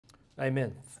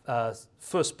Amen.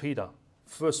 First Peter.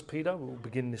 First Peter, we'll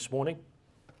begin this morning.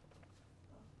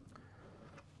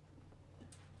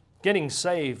 Getting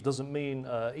saved doesn't mean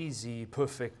easy,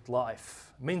 perfect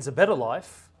life. It means a better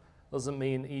life. Doesn't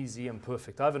mean easy and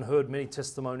perfect. I haven't heard many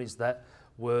testimonies that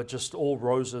were just all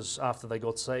roses after they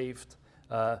got saved.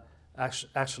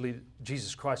 Actually,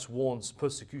 Jesus Christ warns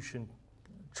persecution,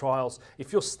 trials.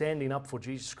 If you're standing up for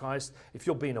Jesus Christ, if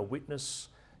you're being a witness,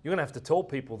 you're going to have to tell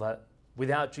people that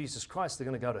without Jesus Christ, they're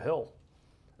going to go to hell.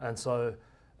 And so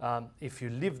if you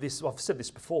live this, I've said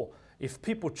this before, if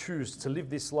people choose to live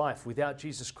this life without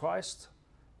Jesus Christ,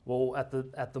 well,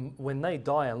 when they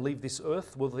die and leave this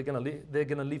earth, well, they're going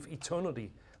to live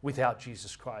eternity without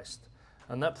Jesus Christ.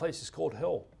 And that place is called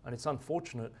hell. And it's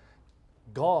unfortunate.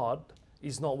 God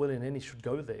is not willing any should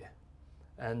go there.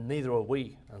 And neither are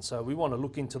we. And so we want to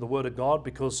look into the Word of God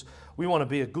because we want to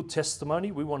be a good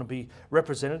testimony. We want to be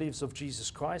representatives of Jesus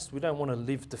Christ. We don't want to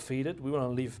live defeated. We want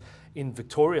to live in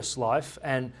victorious life.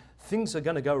 And things are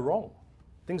going to go wrong.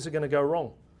 Things are going to go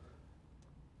wrong.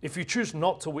 If you choose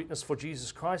not to witness for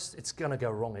Jesus Christ, it's going to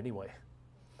go wrong anyway.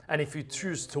 And if you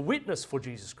choose to witness for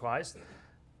Jesus Christ,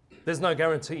 there's no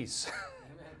guarantees.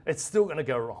 It's still going to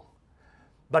go wrong.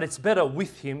 But it's better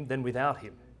with Him than without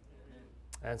Him.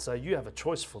 And so you have a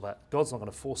choice for that. God's not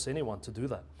going to force anyone to do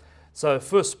that. So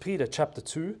 1 Peter chapter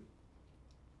 2.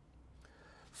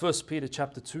 1 Peter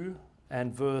chapter 2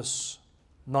 and verse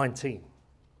 19.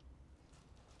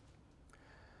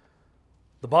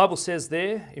 The Bible says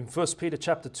there in 1 Peter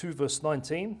chapter 2 verse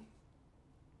 19,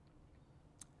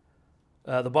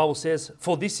 the Bible says,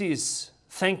 "For this is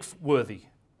thankworthy,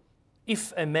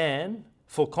 if a man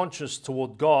for conscience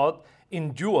toward God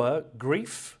endure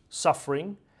grief,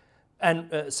 suffering,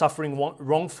 and suffering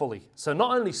wrongfully." So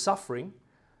not only suffering,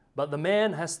 but the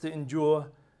man has to endure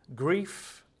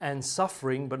grief and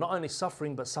suffering, but not only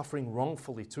suffering, but suffering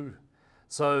wrongfully too.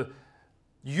 So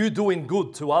you doing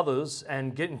good to others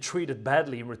and getting treated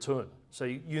badly in return. So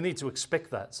you need to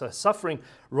expect that. So suffering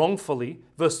wrongfully.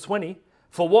 Verse 20,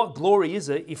 "For what glory is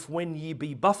it if when ye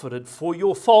be buffeted for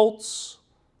your faults,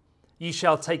 ye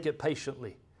shall take it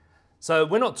patiently?" So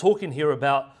we're not talking here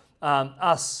about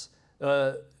us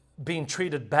being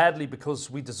treated badly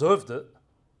because we deserved it.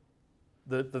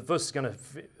 The verse is going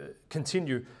to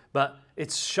continue, but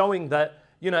it's showing that,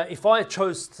 if I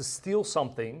chose to steal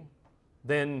something,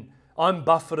 then I'm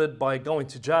buffeted by going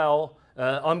to jail.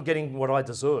 I'm getting what I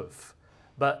deserve.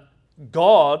 But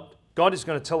God is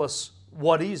going to tell us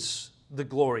what is the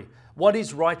glory, what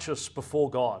is righteous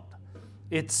before God.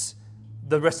 It's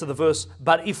the rest of the verse.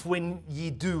 "But if when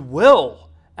ye do well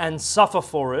and suffer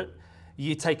for it,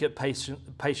 ye take it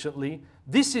patiently,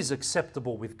 this is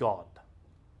acceptable with God."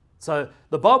 So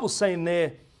the Bible's saying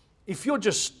there, if you're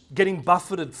just getting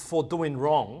buffeted for doing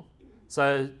wrong,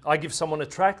 so I give someone a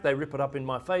tract, they rip it up in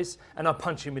my face, and I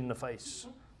punch him in the face.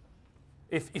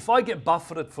 If I get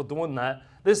buffeted for doing that,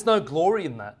 there's no glory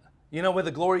in that. You know where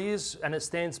the glory is, and it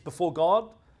stands before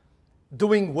God?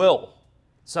 Doing well.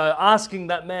 So asking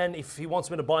that man if he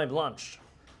wants me to buy him lunch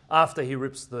after he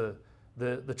rips the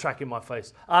track in my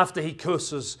face, after he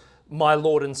curses my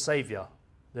Lord and Savior.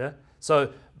 Yeah.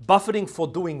 So buffeting for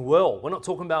doing well. We're not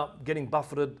talking about getting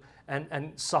buffeted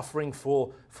and suffering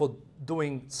for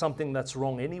doing something that's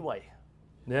wrong anyway.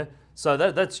 Yeah. So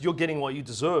that's you're getting what you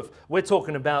deserve. We're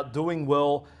talking about doing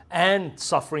well and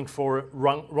suffering for it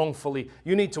wrongfully.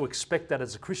 You need to expect that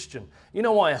as a Christian. You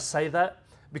know why I say that?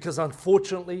 Because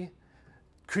unfortunately,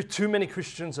 too many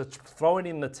Christians are throwing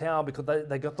in the towel because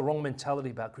they got the wrong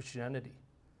mentality about Christianity.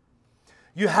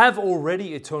 You have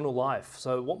already eternal life.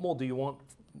 So what more do you want?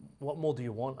 What more do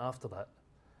you want after that?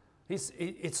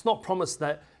 It's not promised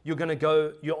that you're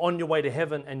on your way to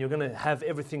heaven and you're going to have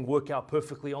everything work out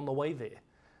perfectly on the way there.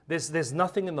 There's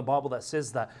nothing in the Bible that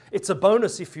says that. It's a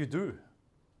bonus if you do,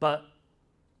 but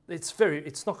it's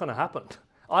not going to happen.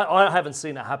 I haven't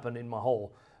seen it happen in my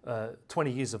whole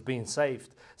 20 years of being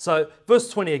saved. So verse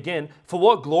 20 again, "For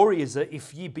what glory is it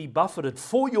if ye be buffeted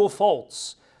for your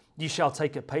faults, ye shall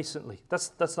take it patiently."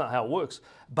 That's not how it works.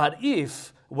 "But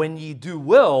if when ye do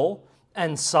well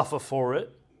and suffer for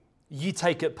it, ye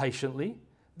take it patiently,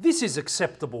 this is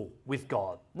acceptable with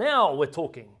God." Now we're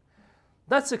talking.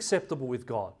 That's acceptable with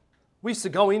God. We used to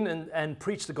go in and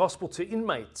preach the gospel to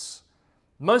inmates.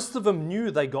 Most of them knew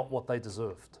they got what they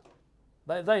deserved.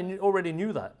 They already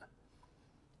knew that.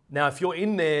 Now, if you're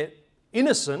in there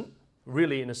innocent,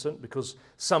 really innocent, because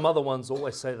some other ones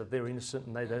always say that they're innocent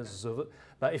and they don't deserve it.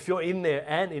 But if you're in there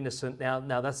and innocent,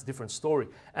 now that's a different story.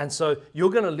 And so you're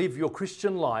going to live your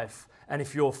Christian life, and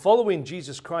if you're following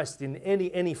Jesus Christ in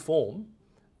any form,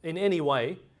 in any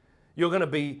way, You're going to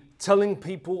be telling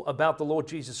people about the Lord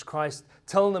Jesus Christ,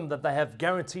 telling them that they have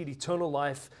guaranteed eternal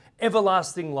life,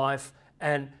 everlasting life,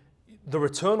 and the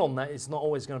return on that is not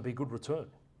always going to be a good return.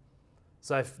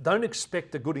 So don't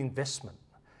expect a good investment.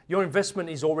 Your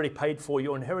investment is already paid for.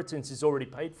 Your inheritance is already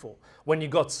paid for when you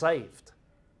got saved.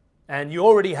 And you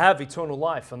already have eternal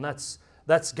life, and that's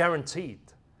guaranteed.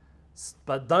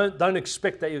 But don't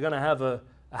expect that you're going to have a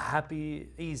happy,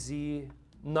 easy,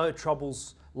 no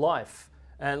troubles life.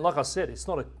 And like I said, it's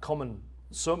not a common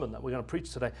sermon that we're going to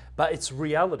preach today, but it's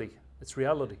reality. It's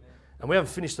reality. And we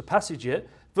haven't finished the passage yet.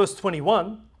 Verse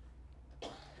 21,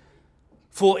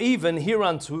 for even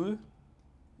hereunto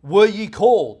were ye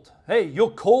called. Hey,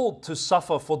 you're called to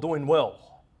suffer for doing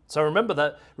well. So remember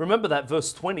that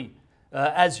verse 20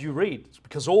 as you read,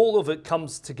 because all of it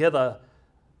comes together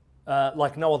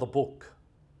like no other book.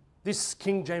 This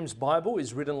King James Bible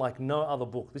is written like no other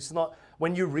book. This is not,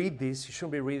 when you read this, you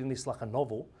shouldn't be reading this like a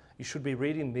novel. You should be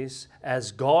reading this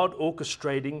as God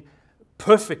orchestrating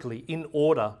perfectly in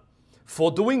order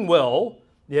for doing well.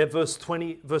 Yeah, verse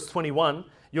 21,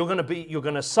 you're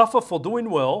going to suffer for doing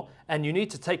well, and you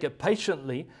need to take it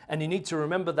patiently, and you need to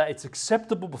remember that it's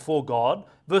acceptable before God.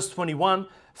 Verse 21,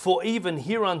 for even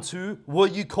hereunto were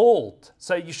you called.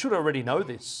 So you should already know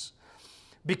this.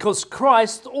 Because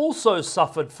Christ also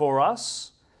suffered for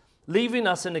us, leaving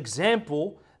us an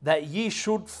example that ye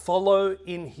should follow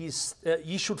his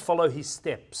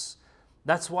steps.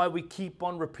 That's why we keep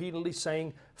on repeatedly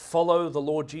saying, follow the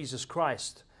Lord Jesus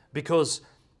Christ. Because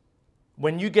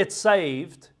when you get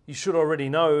saved, you should already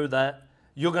know that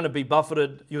you're going to be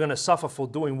buffeted, you're going to suffer for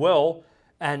doing well,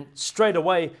 and straight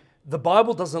away, the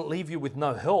Bible doesn't leave you with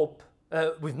no hope.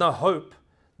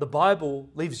 The Bible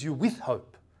leaves you with hope.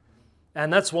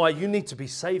 And that's why you need to be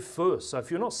saved first. So if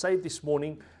you're not saved this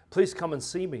morning, please come and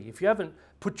see me. If you haven't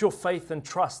put your faith and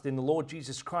trust in the Lord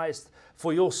Jesus Christ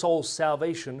for your soul's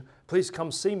salvation, please come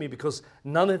see me, because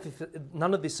none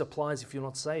of this applies if you're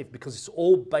not saved, because it's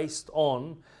all based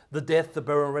on the death, the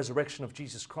burial, and resurrection of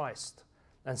Jesus Christ.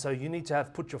 And so you need to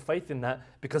have put your faith in that,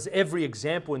 because every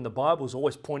example in the Bible is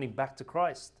always pointing back to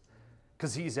Christ,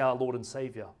 because He's our Lord and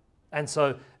Savior. And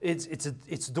so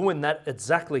it's doing that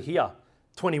exactly here.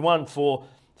 21,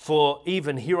 for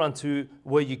even hereunto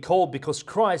were ye called, because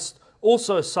Christ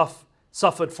also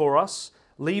suffered for us,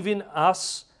 leaving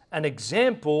us an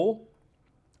example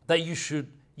that ye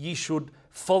should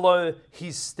follow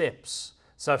His steps.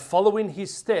 So following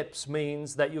His steps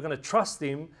means that you're going to trust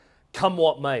Him come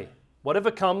what may.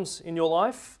 Whatever comes in your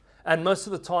life, and most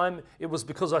of the time it was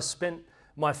because I spent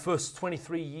my first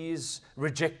 23 years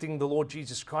rejecting the Lord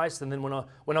Jesus Christ, and then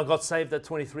when I got saved at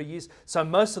 23 years. So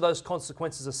most of those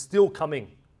consequences are still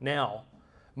coming now.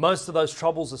 Most of those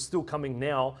troubles are still coming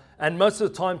now, and most of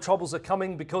the time troubles are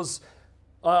coming because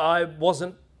I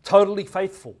wasn't totally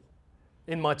faithful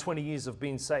in my 20 years of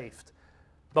being saved.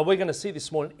 But we're going to see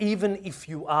this morning, even if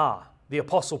you are the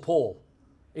Apostle Paul,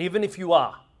 even if you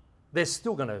are, there's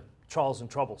still going to trials and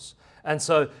troubles. And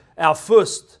so our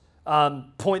first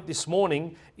point this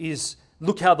morning is,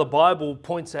 look how the Bible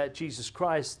points at Jesus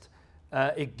Christ.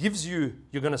 It gives you're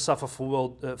going to suffer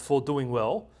for doing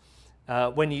well.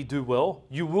 When you do well,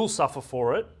 you will suffer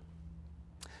for it.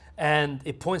 And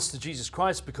it points to Jesus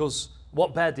Christ, because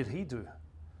what bad did He do?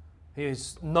 He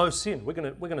has no sin. We're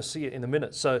going to see it in a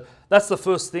minute. So that's the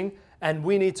first thing. And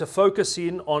we need to focus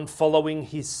in on following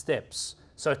His steps.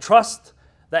 So trust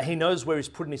that He knows where He's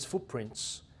putting His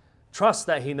footprints. Trust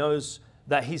that He knows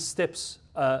that His steps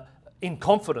in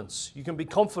confidence. You can be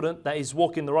confident that He's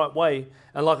walking the right way.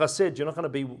 And like I said, you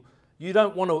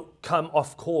don't want to come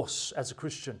off course as a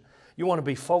Christian. You want to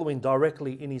be following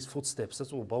directly in His footsteps.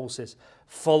 That's what the Bible says.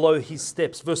 Follow His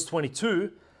steps. Verse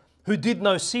 22, who did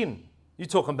no sin. You're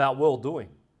talking about well doing.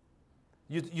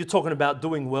 You're talking about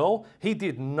doing well. He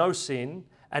did no sin,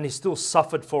 and He still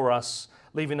suffered for us,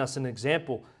 leaving us an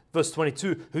example. Verse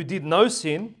 22, who did no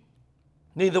sin,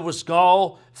 neither was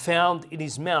gall found in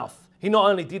His mouth. He not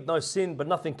only did no sin, but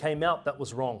nothing came out that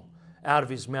was wrong out of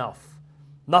His mouth.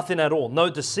 Nothing at all. No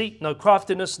deceit, no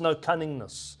craftiness, no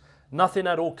cunningness. Nothing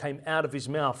at all came out of His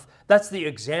mouth. That's the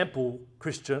example,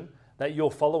 Christian, that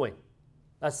you're following.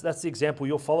 That's the example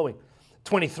you're following.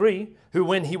 23, who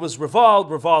when He was reviled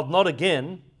not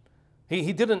again.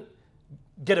 He didn't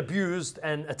get abused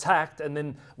and attacked and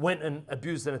then went and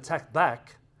abused and attacked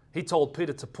back. He told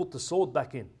Peter to put the sword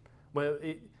back in, where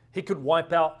he could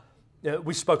wipe out.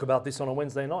 We spoke about this on a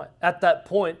Wednesday night. At that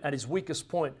point, at his weakest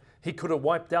point, he could have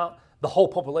wiped out the whole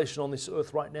population on this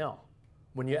earth right now.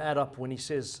 When you add up, when He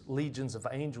says legions of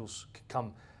angels can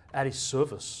come at His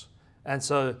service. And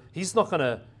so He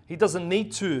doesn't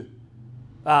need to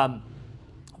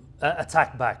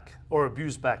attack back or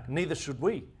abuse back. Neither should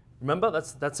we. Remember,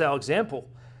 that's our example.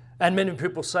 And many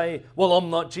people say, well, I'm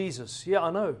not Jesus. Yeah,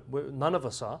 I know. None of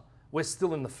us are. We're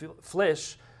still in the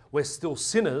flesh. We're still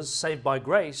sinners saved by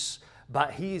grace.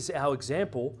 But He is our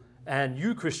example. And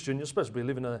you, Christian, you're supposed to be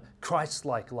living a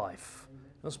Christ-like life.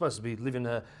 You're not supposed to be living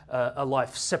a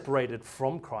life separated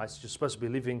from Christ. You're supposed to be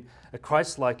living a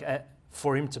Christ-like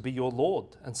for Him to be your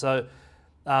Lord. And so,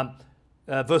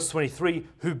 verse 23,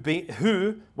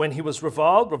 who, when He was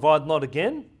reviled not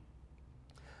again.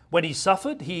 When He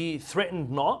suffered, He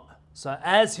threatened not. So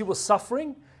as He was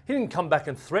suffering, He didn't come back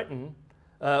and threaten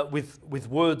with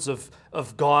words of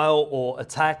guile or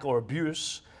attack or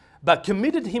abuse, but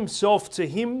committed Himself to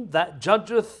Him that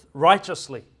judgeth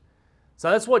righteously. So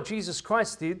that's what Jesus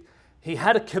Christ did. He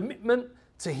had a commitment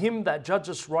to Him that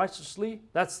judges righteously.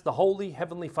 That's the Holy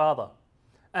Heavenly Father.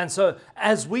 And so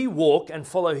as we walk and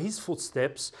follow His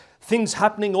footsteps, things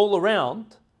happening all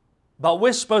around, but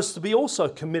we're supposed to be also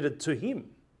committed to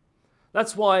Him.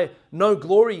 That's why no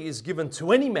glory is given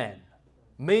to any man.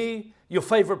 Me, your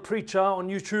favorite preacher on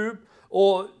YouTube,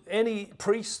 or any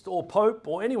priest or pope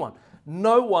or anyone.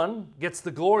 No one gets the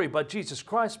glory but Jesus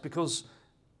Christ, because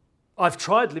I've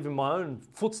tried living my own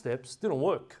footsteps, didn't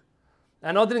work.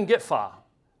 And I didn't get far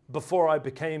before I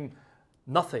became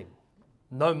nothing.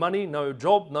 No money, no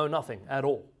job, no nothing at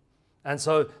all. And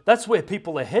so that's where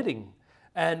people are heading.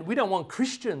 And we don't want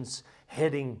Christians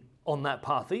heading on that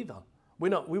path either. We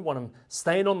want them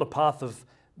staying on the path of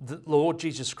the Lord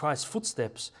Jesus Christ's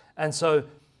footsteps. And so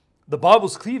the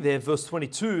Bible's clear there, verse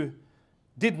 22,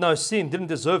 did no sin, didn't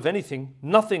deserve anything,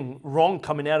 nothing wrong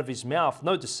coming out of His mouth,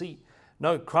 no deceit,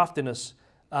 no craftiness.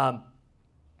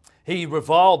 He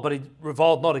reviled, but He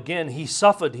reviled not again. He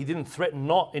suffered, He didn't threaten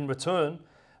not in return,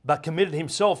 but committed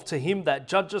Himself to Him that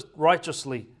judgeth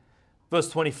righteously. Verse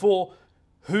 24,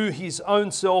 who His own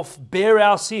self bare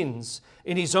our sins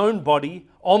in His own body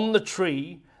on the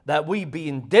tree, that we,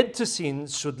 being dead to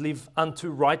sins, should live unto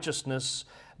righteousness,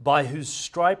 by whose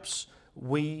stripes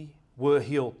we were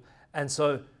healed. And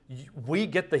so we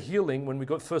get the healing when we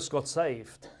first got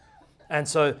saved. And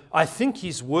so I think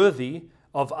He's worthy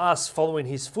of us following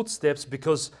His footsteps,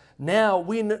 because now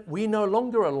we're no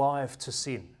longer alive to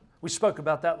sin. We spoke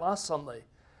about that last Sunday.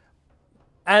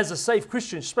 As a saved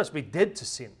Christian, you're supposed to be dead to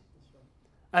sin.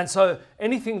 And so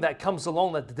anything that comes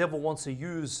along that the devil wants to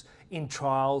use in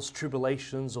trials,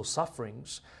 tribulations, or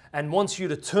sufferings, and wants you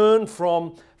to turn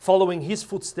from following His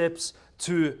footsteps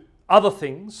to other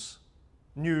things,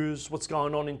 news, what's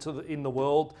going on in the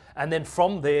world, and then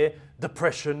from there,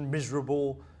 depression,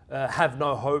 miserable, have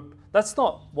no hope. That's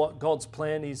not what God's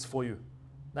plan is for you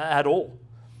at all.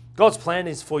 God's plan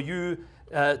is for you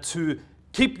to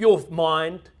keep your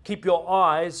mind, keep your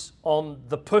eyes on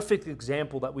the perfect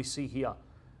example that we see here.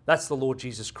 That's the Lord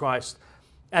Jesus Christ.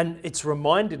 And it's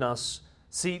reminding us,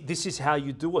 see, this is how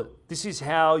you do it. This is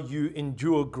how you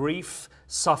endure grief,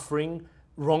 suffering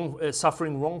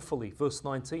wrongfully. Verse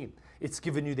 19. It's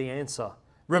given you the answer.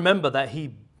 Remember that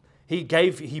He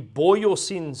bore your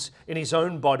sins in His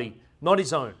own body, not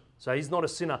His own. So He's not a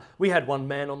sinner. We had one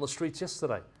man on the streets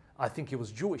yesterday. I think he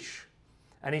was Jewish.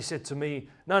 And he said to me,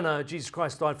 no, Jesus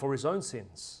Christ died for His own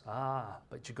sins.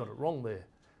 But you got it wrong there.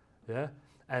 Yeah.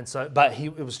 And so, but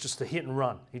it was just a hit and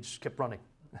run. He just kept running.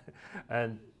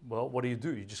 And well, what do?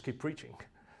 You just keep preaching.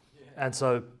 Yeah. And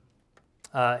so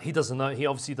he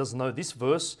obviously doesn't know this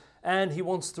verse, and he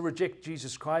wants to reject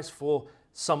Jesus Christ for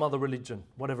some other religion,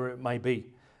 whatever it may be.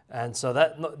 And so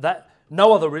that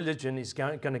no other religion is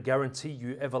going to guarantee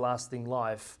you everlasting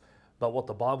life, but what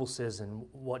the Bible says and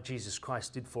what Jesus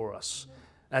Christ did for us.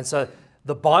 And so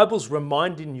the Bible's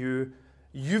reminding you,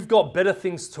 you've got better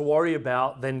things to worry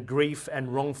about than grief and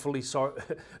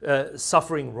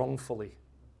suffering wrongfully.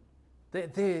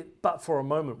 They're but for a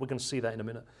moment. We're going to see that in a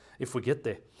minute if we get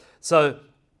there. So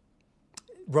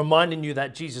reminding you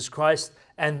that Jesus Christ,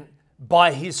 and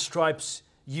by His stripes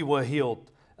you were healed.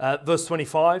 Verse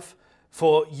 25,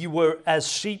 for you were as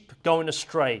sheep going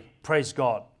astray. Praise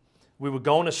God. We were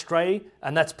going astray,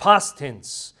 and that's past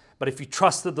tense. But if you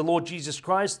trusted the Lord Jesus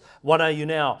Christ, what are you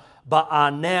now? But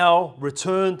are now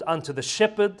returned unto the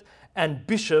shepherd and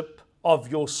bishop of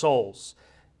your souls.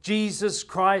 Jesus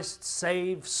Christ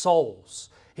saves souls.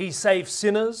 He saves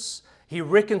sinners. He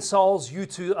reconciles you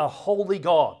to a holy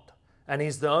God. And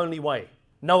He's the only way.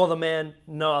 No other man,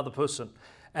 no other person.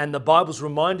 And the Bible's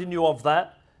reminding you of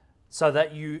that so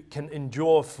that you can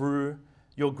endure through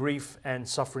your grief and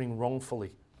suffering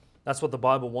wrongfully. That's what the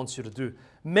Bible wants you to do.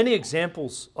 Many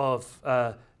examples of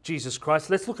Jesus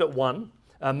Christ. Let's look at one.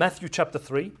 Matthew chapter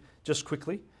 3, just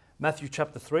quickly. Matthew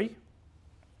chapter 3.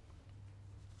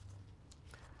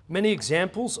 Many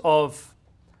examples of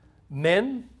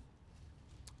men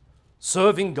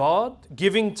serving God,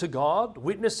 giving to God,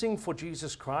 witnessing for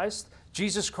Jesus Christ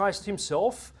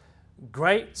himself,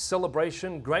 great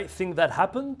celebration, great thing that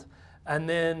happened, and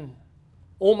then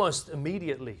almost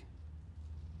immediately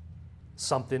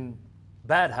something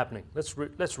bad happening.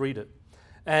 Let's read it.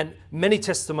 And many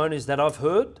testimonies that I've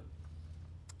heard,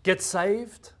 get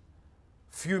saved,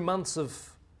 few months of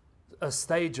a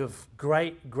stage of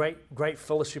great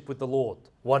fellowship with the Lord.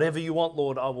 Whatever you want,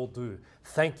 Lord, I will do.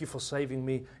 Thank you for saving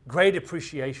me. Great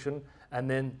appreciation. And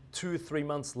then 2-3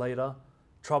 months later,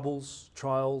 troubles,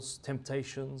 trials,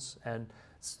 temptations, and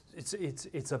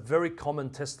it's a very common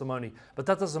testimony. But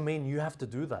that doesn't mean you have to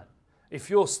do that. If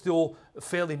you're still a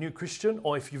fairly new Christian,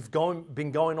 or if you've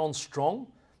been going on strong,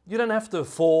 you don't have to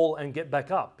fall and get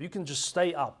back up. You can just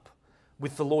stay up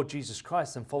with the Lord Jesus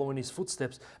Christ and follow in His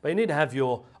footsteps. But you need to have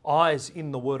your eyes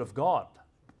in the Word of God.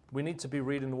 We need to be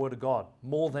reading the Word of God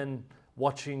more than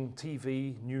watching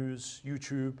TV, news,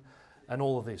 YouTube, and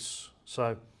all of this.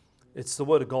 So it's the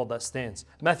Word of God that stands.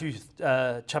 Matthew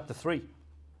chapter 3.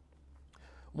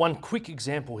 One quick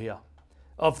example here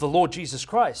of the Lord Jesus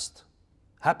Christ.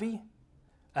 Happy,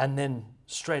 and then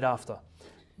straight after.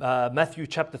 Matthew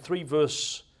chapter 3,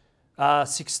 verse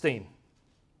 16.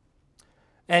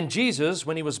 And Jesus,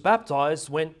 when He was baptized,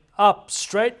 went up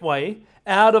straightway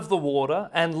out of the water,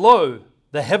 and lo,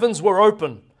 the heavens were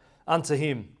open unto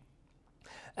Him.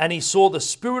 And He saw the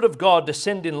Spirit of God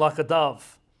descending like a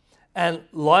dove, and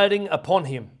lighting upon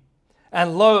Him.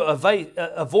 And lo,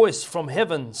 a voice from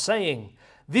heaven saying,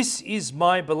 This is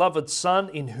my beloved Son,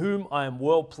 in whom I am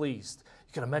well pleased.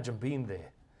 You can imagine being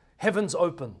there. Heaven's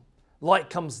open, light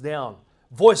comes down,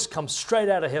 voice comes straight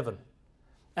out of heaven,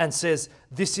 and says,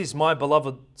 This is my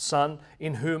beloved Son,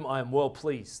 in whom I am well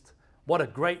pleased. What a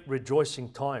great rejoicing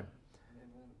time.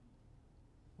 Amen.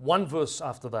 One verse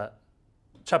after that,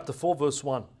 chapter 4, verse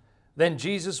 1. Then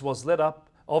Jesus was led up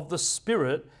of the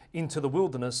Spirit into the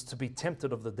wilderness to be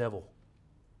tempted of the devil.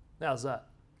 How's that?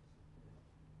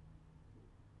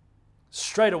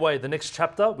 Straight away, the next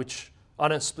chapter, which I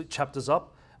don't split chapters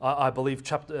up, I believe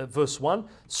verse 1.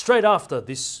 Straight after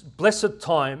this blessed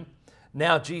time,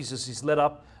 now Jesus is led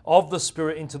up of the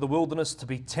Spirit into the wilderness to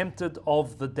be tempted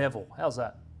of the devil. How's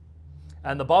that?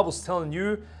 And the Bible's telling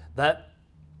you that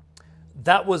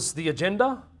that was the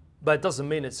agenda, but it doesn't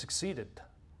mean it succeeded.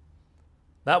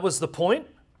 That was the point.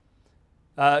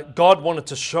 God wanted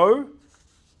to show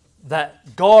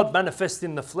that God manifest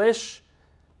in the flesh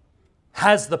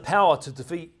has the power to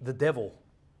defeat the devil.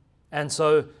 And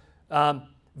so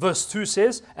verse 2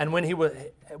 says, and when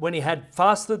he had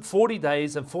fasted 40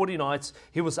 days and 40 nights,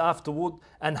 he was afterward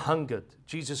and hungered.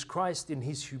 Jesus Christ in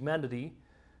His humanity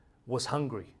was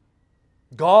hungry.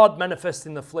 God manifest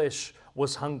in the flesh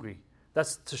was hungry.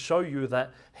 That's to show you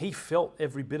that He felt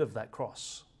every bit of that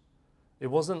cross. It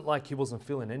wasn't like He wasn't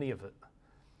feeling any of it.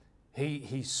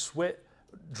 He sweat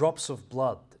drops of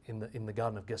blood in the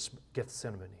Garden of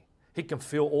Gethsemane. He can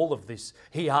feel all of this.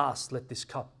 He asked, let this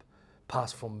cup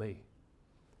pass from me.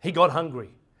 He got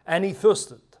hungry and he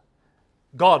thirsted.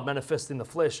 God manifest in the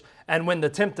flesh. And when the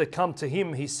tempter come to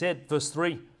him, he said, verse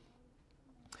 3,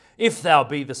 If thou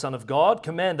be the Son of God,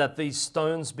 command that these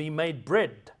stones be made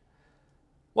bread.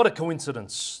 What a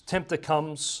coincidence. Tempter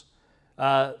comes,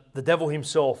 the devil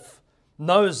himself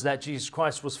knows that Jesus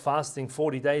Christ was fasting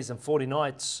 40 days and 40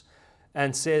 nights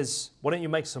and says, why don't you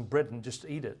make some bread and just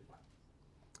eat it?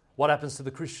 What happens to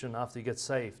the Christian after he gets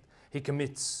saved?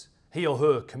 He or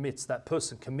her commits, that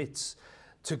person commits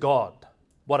to God.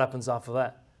 What happens after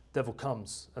that? Devil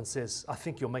comes and says, I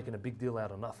think you're making a big deal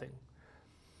out of nothing.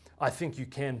 I think you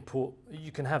can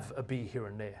have a beer here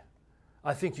and there.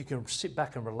 I think you can sit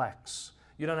back and relax.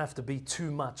 You don't have to be too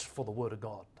much for the Word of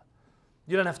God.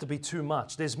 You don't have to be too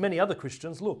much. There's many other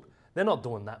Christians, look, they're not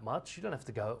doing that much. You don't have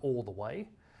to go all the way.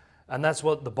 And that's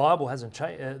what the Bible hasn't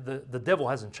changed. The devil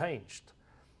hasn't changed.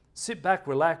 Sit back,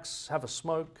 relax, have a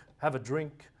smoke, have a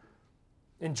drink,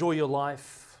 enjoy your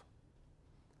life,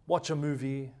 watch a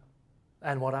movie,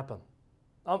 and what happened?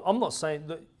 I'm not saying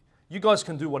that you guys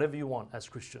can do whatever you want as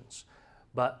Christians,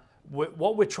 but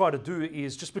what we're trying to do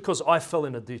is, just because I fell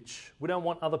in a ditch, we don't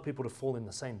want other people to fall in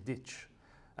the same ditch.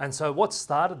 And so what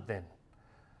started then?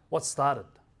 What started?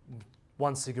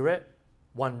 One cigarette,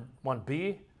 one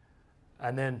beer,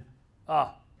 and then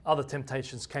other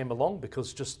temptations came along,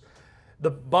 because just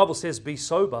the Bible says be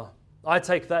sober. I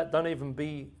take that,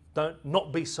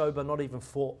 not be sober, not even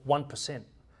for 1%.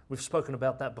 We've spoken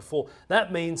about that before.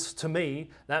 That means, to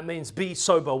me, be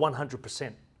sober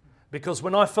 100%. Because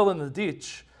when I fell in the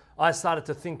ditch, I started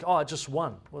to think, just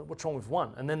one. What's wrong with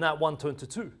one? And then that one turned to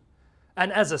two.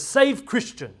 And as a saved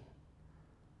Christian,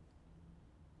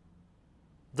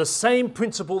 The same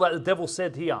principle that the devil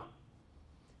said here.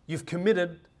 You've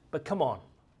committed, but come on,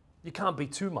 you can't be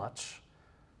too much.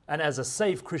 And as a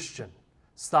saved Christian,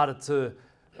 started to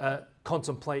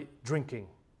contemplate drinking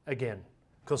again,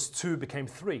 because 2 became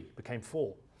 3, became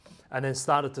 4. And then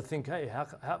started to think, hey,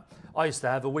 how I used to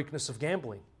have a weakness of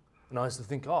gambling. And I used to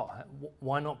think, oh,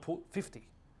 why not put 50?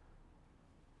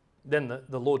 Then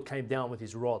the Lord came down with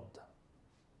his rod.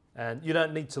 And you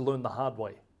don't need to learn the hard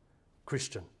way,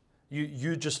 Christian.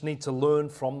 You just need to learn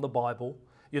from the Bible.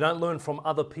 You don't learn from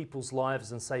other people's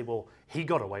lives and say, well, he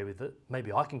got away with it.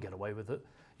 Maybe I can get away with it.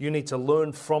 You need to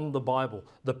learn from the Bible.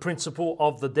 The principle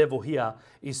of the devil here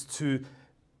is to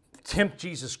tempt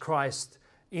Jesus Christ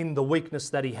in the weakness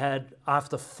that he had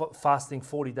after fasting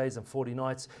 40 days and 40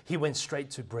 nights. He went straight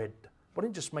to bread. Why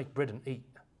didn't you just make bread and eat?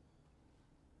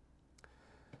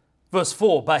 Verse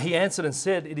 4, but he answered and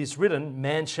said, it is written,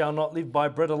 man shall not live by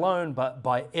bread alone, but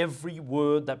by every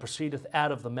word that proceedeth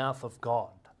out of the mouth of God.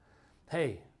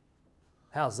 Hey,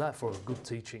 how's that for a good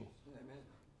teaching? Amen.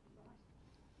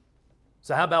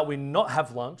 So how about we not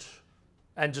have lunch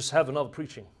and just have another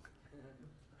preaching?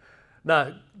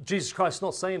 No, Jesus Christ's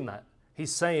not saying that.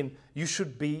 He's saying you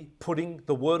should be putting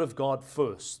the word of God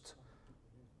first.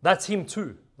 That's him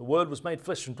too. The word was made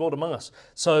flesh and dwelt among us.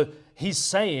 So he's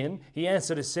saying, he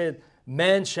answered and said,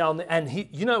 man shall, and he,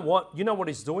 you know what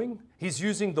he's doing? He's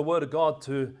using the word of God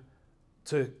to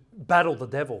battle the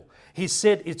devil. He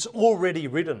said, it's already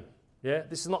written. Yeah,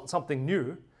 this is not something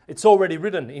new. It's already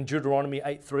written in Deuteronomy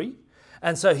 8:3.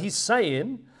 And so he's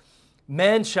saying,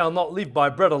 man shall not live by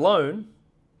bread alone,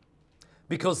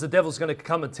 because the devil's going to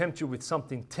come and tempt you with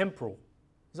something temporal.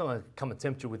 He's not going to come and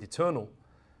tempt you with eternal.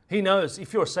 He knows,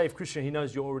 if you're a saved Christian, he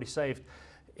knows you're already saved.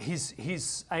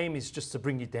 His aim is just to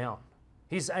bring you down.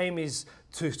 His aim is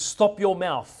to stop your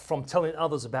mouth from telling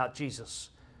others about Jesus.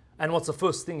 And what's the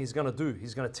first thing he's going to do?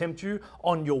 He's going to tempt you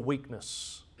on your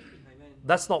weakness. Amen.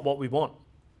 That's not what we want.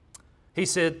 He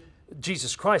said,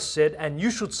 Jesus Christ said, and you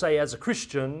should say as a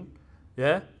Christian,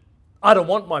 yeah, I don't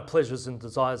want my pleasures and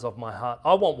desires of my heart.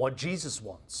 I want what Jesus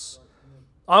wants.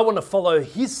 I want to follow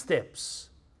his steps,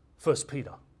 1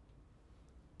 Peter.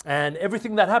 And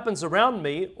everything that happens around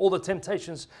me, all the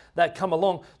temptations that come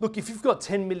along. Look, if you've got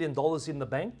 $10 million in the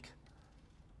bank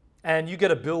and you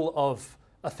get a bill of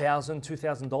 $1,000,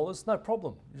 $2,000, no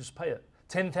problem. You just pay it.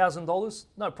 $10,000,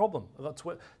 no problem. I've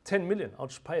got $10 million, I'll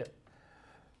just pay it.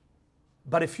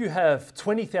 But if you have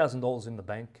 $20,000 in the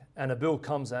bank and a bill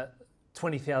comes at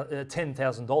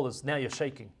 $10,000, now you're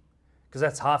shaking, because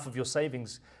that's half of your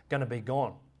savings going to be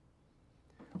gone.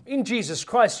 In Jesus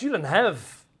Christ, you don't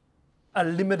have a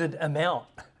limited amount.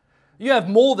 You have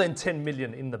more than 10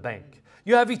 million in the bank.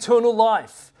 You have eternal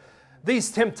life.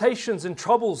 These temptations and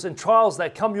troubles and trials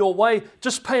that come your way,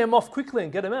 just pay them off quickly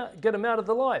and get them out of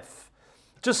the life.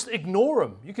 Just ignore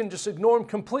them. You can just ignore them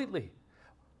completely.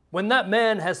 When that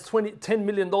man has $10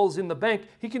 million in the bank,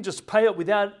 he can just pay it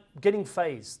without getting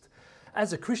fazed.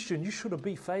 As a Christian, you shouldn't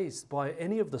be fazed by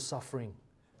any of the suffering,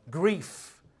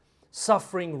 grief,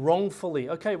 suffering wrongfully.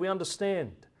 Okay, we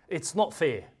understand. It's not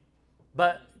fair.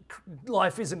 But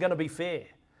life isn't going to be fair.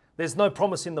 There's no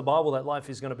promise in the Bible that life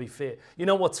is going to be fair. You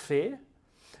know what's fair?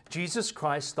 Jesus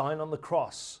Christ dying on the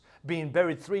cross, being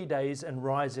buried 3 days and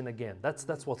rising again.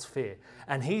 That's what's fair.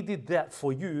 And he did that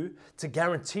for you to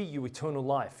guarantee you eternal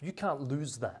life. You can't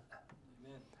lose that.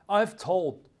 Amen. I've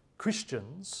told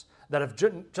Christians that have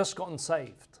just gotten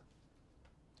saved,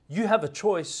 you have a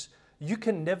choice. You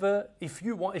can never, if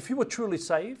you were truly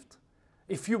saved,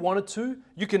 if you wanted to,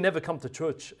 you can never come to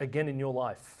church again in your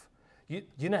life.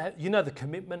 You know the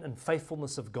commitment and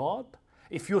faithfulness of God?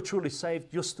 If you're truly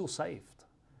saved, you're still saved.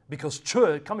 Because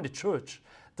coming to church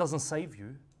doesn't save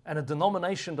you, and a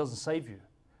denomination doesn't save you.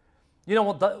 You know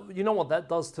what that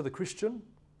does to the Christian?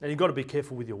 And you've got to be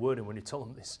careful with your wording when you tell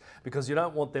them this, because you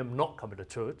don't want them not coming to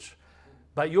church.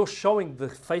 But you're showing the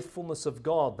faithfulness of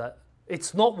God, that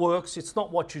it's not works, it's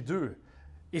not what you do.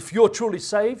 If you're truly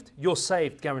saved, you're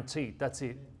saved, guaranteed. That's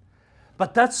it.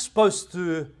 But that's supposed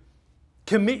to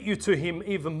commit you to him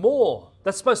even more.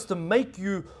 That's supposed to make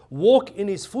you walk in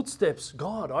his footsteps.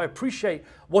 God, I appreciate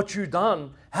what you've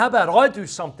done. How about I do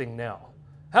something now?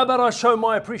 How about I show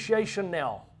my appreciation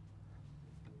now?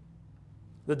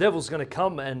 The devil's going to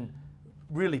come and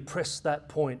really press that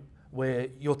point where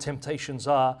your temptations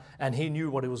are. And he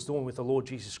knew what he was doing with the Lord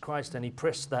Jesus Christ, and he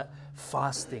pressed that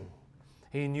fasting.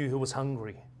 He knew he was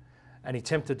hungry, and he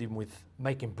tempted him with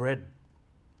making bread.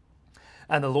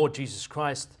 And the Lord Jesus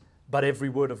Christ, but every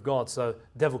word of God. So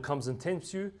devil comes and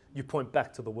tempts you, you point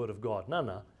back to the word of God.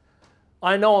 No.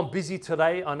 I know I'm busy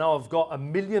today. I know I've got a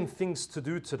million things to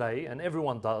do today, and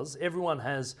everyone does. Everyone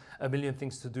has a million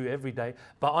things to do every day.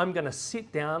 But I'm going to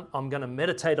sit down. I'm going to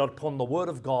meditate upon the Word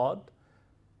of God.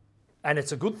 And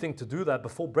it's a good thing to do that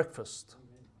before breakfast.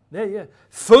 Yeah.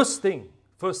 First thing.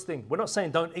 We're not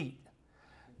saying don't eat.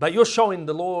 But you're showing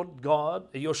the Lord God,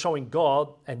 you're showing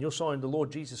God, and you're showing the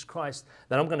Lord Jesus Christ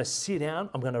that I'm going to sit down,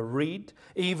 I'm going to read,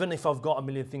 even if I've got a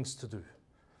million things to do.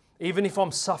 Even if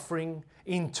I'm suffering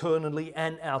internally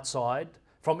and outside,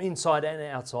 from inside and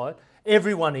outside,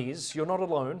 everyone is. You're not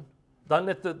alone. Don't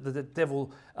let the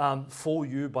devil fool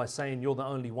you by saying you're the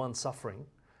only one suffering.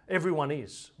 Everyone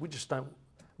is. We just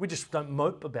don't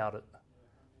mope about it.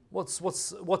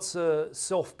 What's a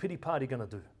self-pity party going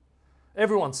to do?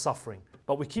 Everyone's suffering,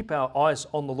 but we keep our eyes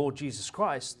on the Lord Jesus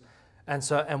Christ,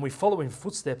 and we follow in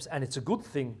footsteps. And it's a good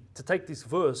thing to take this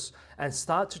verse and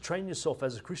start to train yourself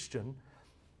as a Christian.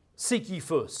 Seek ye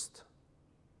first.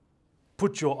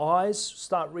 Put your eyes,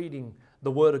 start reading the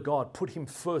Word of God. Put Him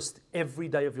first every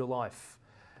day of your life.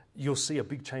 You'll see a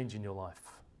big change in your life.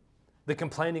 The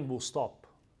complaining will stop.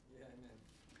 Yeah, amen.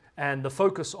 And the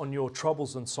focus on your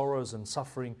troubles and sorrows and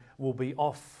suffering will be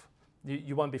off.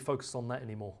 You won't be focused on that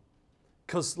anymore.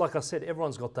 Because like I said,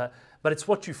 everyone's got that. But it's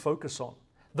what you focus on.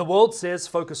 The world says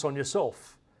focus on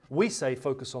yourself. We say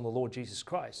focus on the Lord Jesus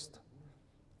Christ.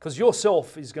 Because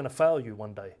yourself is going to fail you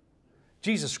one day.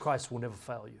 Jesus Christ will never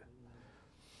fail you.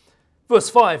 Verse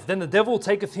 5, then the devil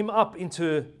taketh him up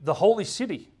into the holy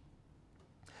city,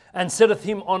 and setteth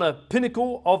him on a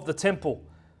pinnacle of the temple,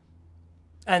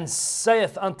 and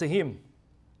saith unto him,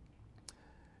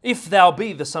 if thou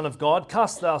be the Son of God,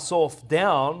 cast thyself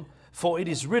down, for it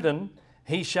is written,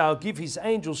 He shall give His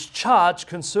angels charge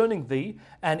concerning thee,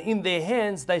 and in their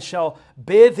hands they shall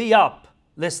bear thee up,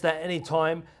 lest at any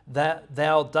time that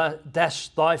thou dash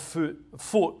thy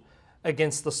foot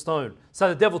against the stone. So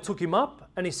the devil took him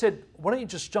up, and he said, why don't you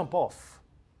just jump off?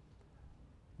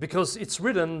 Because it's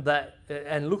written that,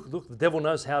 and look, the devil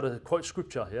knows how to quote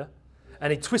scripture here,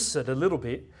 and he twists it a little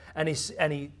bit, and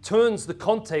he turns the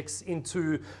context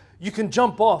into, you can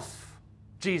jump off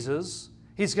Jesus,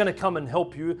 He's going to come and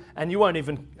help you, and you won't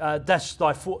even dash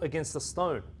thy foot against the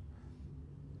stone.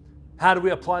 How do we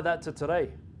apply that to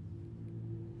today?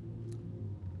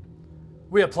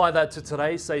 We apply that to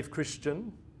today, saved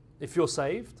Christian. If you're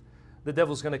saved, the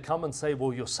devil's going to come and say,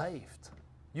 well, you're saved.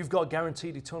 You've got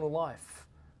guaranteed eternal life.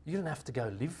 You don't have to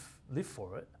go live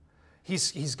for it.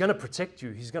 He's going to protect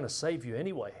you. He's going to save you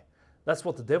anyway. That's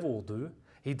what the devil will do.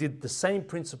 He did the same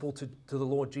principle to the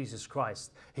Lord Jesus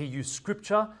Christ. He used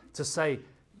scripture to say,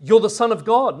 you're the Son of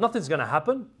God. Nothing's going to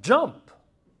happen. Jump.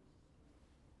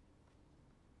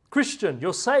 Christian,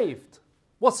 you're saved.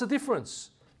 What's the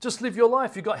difference? Just live your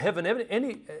life. You've got heaven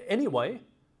anyway.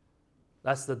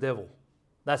 That's the devil.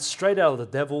 That's straight out of the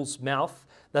devil's mouth.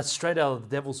 That's straight out of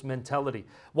the devil's mentality.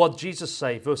 What did Jesus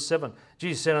say? Verse 7.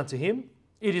 Jesus said unto him,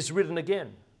 it is written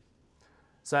again.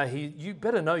 So you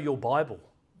better know your Bible,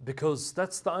 because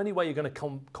that's the only way you're going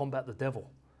to combat the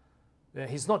devil. Yeah,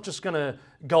 he's not just going to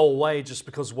go away just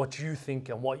because what you think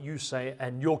and what you say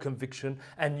and your conviction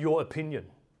and your opinion.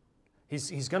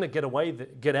 He's going to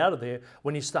get out of there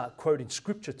when you start quoting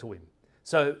scripture to him.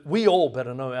 So we all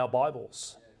better know our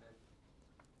Bibles.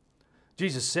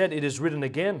 Jesus said, it is written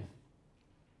again,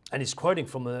 and he's quoting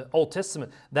from the Old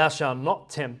Testament, thou shalt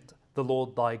not tempt the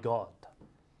Lord thy God.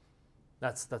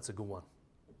 That's a good one.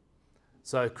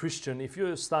 So Christian, if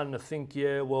you're starting to think,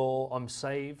 yeah, well, I'm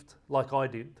saved like I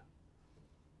did.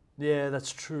 Yeah,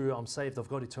 that's true. I'm saved. I've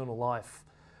got eternal life.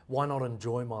 Why not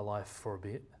enjoy my life for a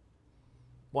bit?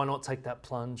 Why not take that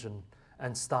plunge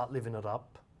and start living it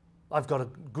up? I've got a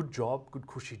good job, good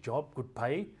cushy job, good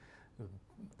pay.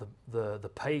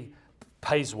 The pay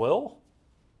pays well.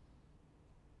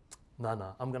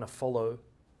 No, I'm going to follow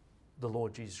the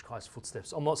Lord Jesus Christ's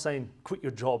footsteps. I'm not saying quit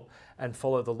your job and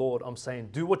follow the Lord. I'm saying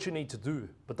do what you need to do,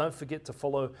 but don't forget to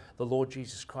follow the Lord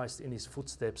Jesus Christ in His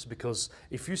footsteps, because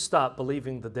if you start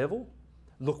believing the devil,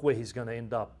 look where he's going to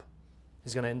end up.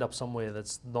 He's going to end up somewhere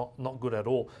that's not good at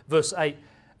all. Verse 8,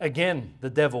 again, the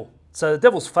devil. So the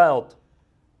devil's failed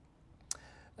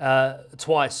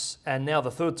twice, and now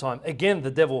the third time. Again, the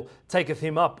devil taketh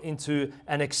him up into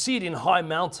an exceeding high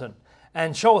mountain,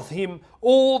 and showeth him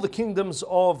all the kingdoms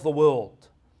of the world,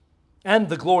 and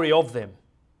the glory of them,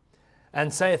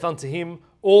 and saith unto him,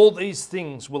 all these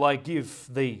things will I give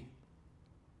thee,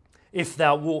 if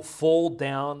thou wilt fall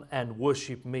down and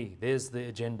worship me. There's the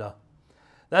agenda.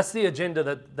 That's the agenda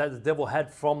that the devil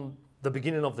had from the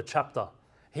beginning of the chapter.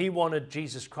 He wanted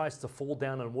Jesus Christ to fall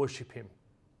down and worship him.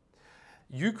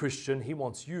 You, Christian, he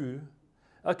wants you,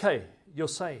 okay, you're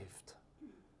saved.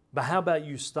 But how about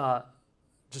you start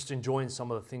just enjoying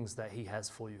some of the things that He has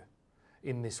for you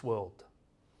in this world.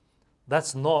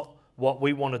 That's not what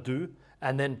we want to do.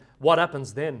 And then what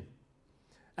happens then?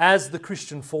 As the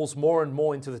Christian falls more and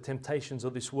more into the temptations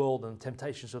of this world and the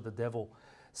temptations of the devil,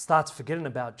 starts forgetting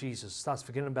about Jesus, starts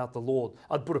forgetting about the Lord,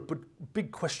 I'd put a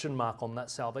big question mark on that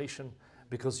salvation,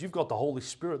 because you've got the Holy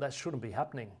Spirit. That shouldn't be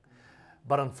happening.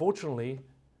 But unfortunately,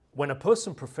 when a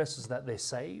person professes that they're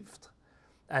saved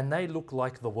and they look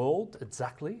like the world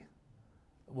exactly,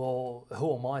 well,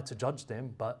 who am I to judge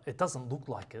them? But it doesn't look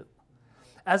like it.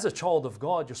 As a child of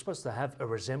God, you're supposed to have a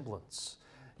resemblance.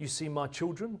 You see my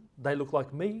children, they look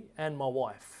like me and my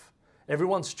wife.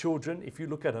 Everyone's children, if you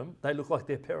look at them, they look like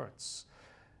their parents.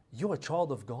 You're a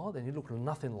child of God and you look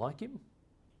nothing like Him.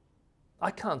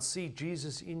 I can't see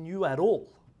Jesus in you at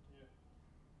all.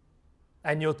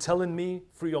 And you're telling me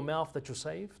through your mouth that you're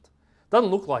saved? Doesn't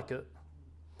look like it.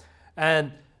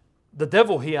 And the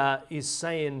devil here is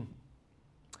saying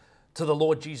to the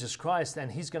Lord Jesus Christ,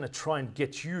 and he's going to try and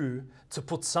get you to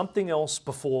put something else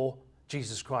before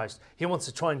Jesus Christ. He wants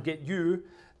to try and get you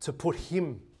to put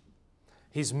Him,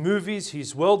 His movies,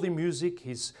 His worldly music,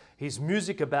 His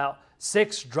music about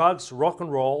sex, drugs, rock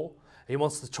and roll. He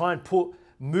wants to try and put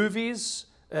movies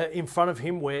in front of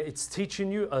Him where it's teaching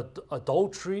you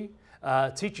adultery,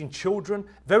 teaching children.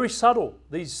 Very subtle.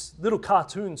 These little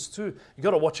cartoons too. You've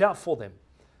got to watch out for them.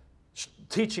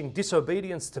 Teaching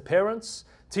disobedience to parents,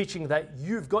 teaching that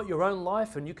you've got your own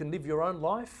life and you can live your own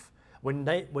life.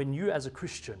 When you as a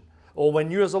Christian or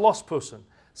when you as a lost person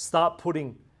start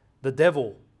putting the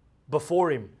devil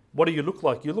before Him, what do you look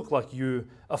like? You look like you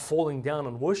are falling down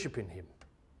and worshiping Him.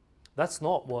 That's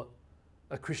not what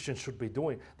a Christian should be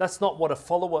doing. That's not what a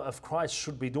follower of Christ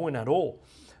should be doing at all.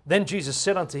 Then Jesus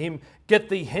said unto him, Get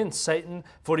thee hence, Satan,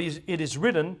 for it is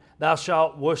written, Thou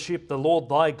shalt worship the Lord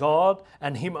thy God,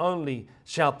 and Him only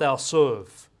shalt thou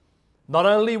serve. Not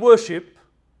only worship,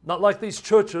 not like these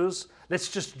churches, let's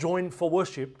just join for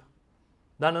worship.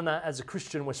 No. As a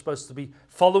Christian, we're supposed to be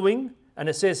following, and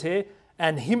it says here,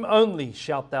 and Him only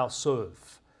shalt thou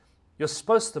serve. You're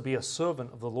supposed to be a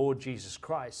servant of the Lord Jesus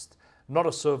Christ, not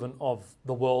a servant of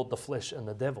the world, the flesh, and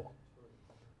the devil.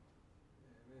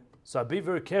 So be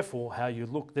very careful how you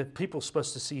look. That people are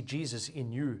supposed to see Jesus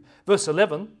in you. Verse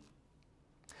 11,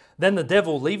 Then the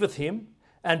devil leaveth him,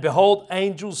 and behold,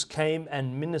 angels came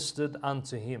and ministered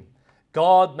unto him.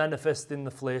 God manifested in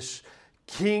the flesh,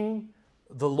 King,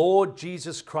 the Lord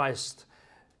Jesus Christ,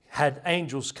 had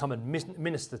angels come and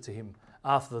minister to Him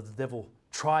after the devil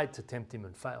tried to tempt Him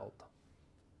and failed.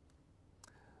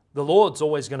 The Lord's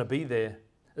always going to be there,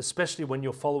 especially when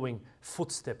you're following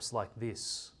footsteps like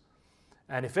this.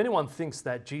 And if anyone thinks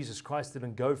that Jesus Christ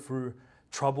didn't go through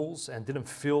troubles and didn't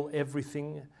feel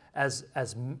everything as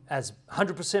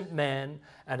 100% man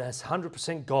and as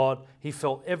 100% God, He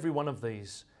felt every one of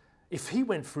these. If He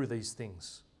went through these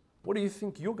things, what do you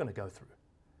think you're going to go through?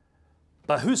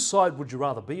 But whose side would you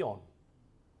rather be on?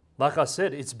 Like I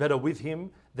said, it's better with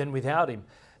Him than without Him.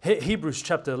 Hebrews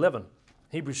chapter 11.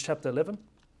 Hebrews chapter 11.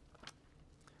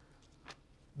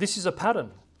 This is a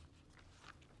pattern.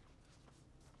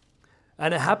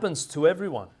 And it happens to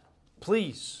everyone.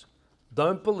 Please,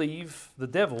 don't believe the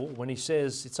devil when he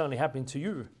says it's only happening to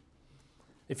you.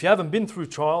 If you haven't been through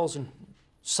trials and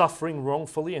suffering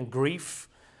wrongfully and grief,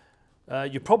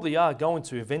 you probably are going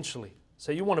to eventually.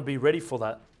 So you want to be ready for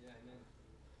that. Yeah,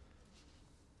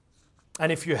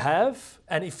 and if you have,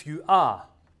 and if you are,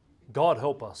 God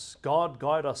help us. God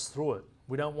guide us through it.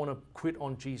 We don't want to quit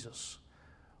on Jesus.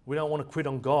 We don't want to quit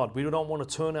on God. We don't want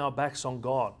to turn our backs on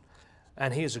God.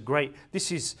 And here's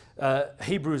this is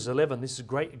Hebrews 11. This is a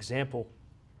great example.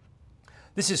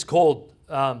 This is called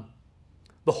the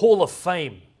Hall of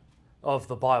Fame of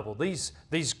the Bible.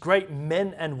 These great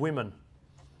men and women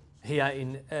here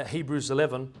in Hebrews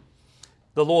 11,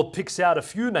 the Lord picks out a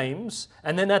few names,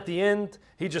 and then at the end,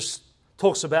 He just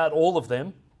talks about all of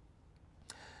them.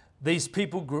 These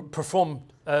people performed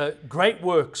great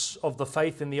works of the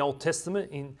faith in the Old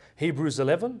Testament in Hebrews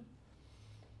 11.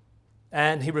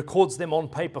 And He records them on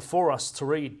paper for us to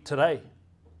read today.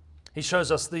 He shows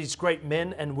us these great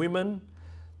men and women,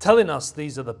 telling us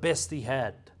these are the best He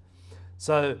had.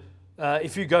 So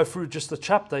if you go through just the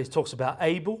chapter, He talks about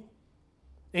Abel,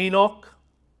 Enoch,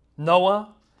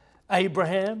 Noah,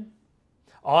 Abraham,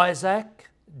 Isaac,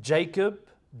 Jacob,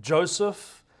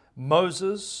 Joseph,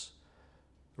 Moses,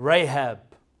 Rahab,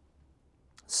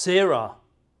 Sarah,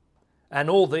 and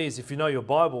all these, if you know your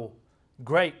Bible,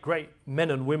 great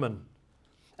men and women.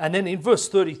 And then in verse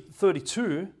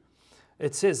 32,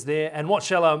 it says there, and what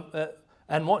shall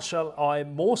I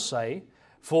more say?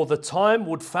 For the time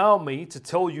would fail me to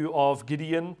tell you of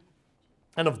Gideon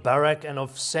and of Barak, and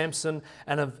of Samson,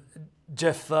 and of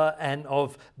Jephthah, and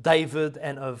of David,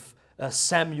 and of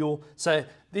Samuel. So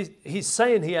he's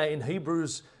saying here in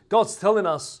Hebrews, God's telling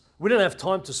us we don't have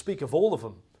time to speak of all of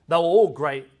them. They were all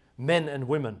great men and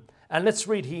women. And let's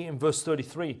read here in verse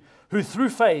 33. Who through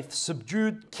faith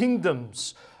subdued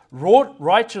kingdoms, wrought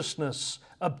righteousness,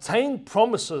 obtained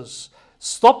promises,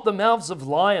 stopped the mouths of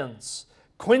lions,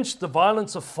 quenched the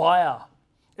violence of fire,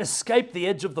 escaped the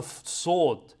edge of the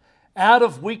sword, out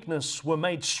of weakness were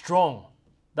made strong.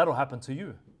 That'll happen to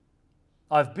you.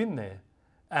 I've been there.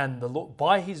 And the Lord,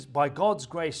 by God's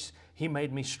grace, He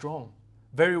made me strong.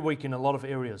 Very weak in a lot of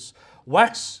areas.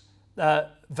 Wax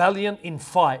valiant in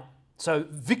fight. So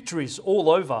victories all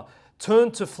over.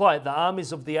 Turn to flight the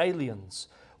armies of the aliens.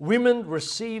 Women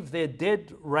receive their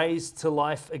dead raised to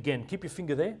life again. Keep your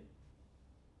finger there.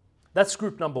 That's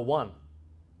group number one.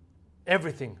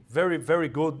 Everything. Very, very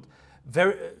good.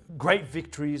 Very great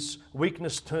victories.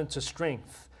 Weakness turned to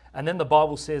strength. And then the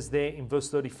Bible says there in verse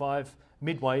 35,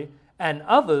 midway, and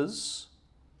others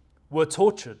were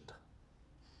tortured.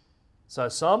 So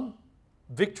some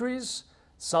victories,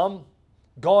 some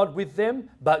God with them,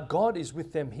 but God is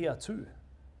with them here too.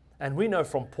 And we know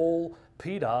from Paul,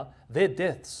 Peter, their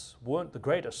deaths weren't the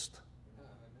greatest.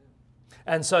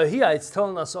 And so here it's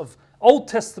telling us of Old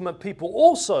Testament people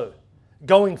also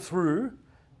going through,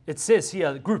 it says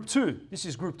here, group 2, this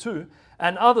is group 2,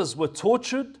 and others were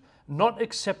tortured, not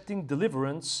accepting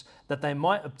deliverance that they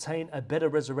might obtain a better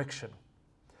resurrection.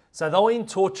 So they were in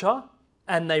torture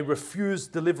and they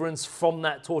refused deliverance from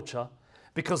that torture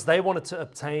because they wanted to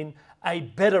obtain a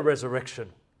better resurrection.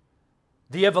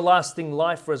 The everlasting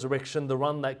life resurrection, the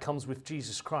one that comes with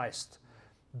Jesus Christ.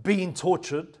 Being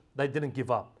tortured, they didn't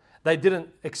give up. They didn't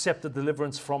accept the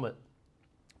deliverance from it.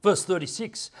 Verse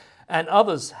 36, and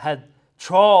others had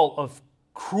trial of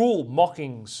cruel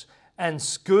mockings and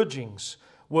scourgings,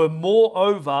 were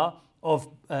moreover of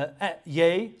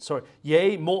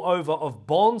moreover of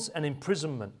bonds and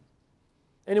imprisonment.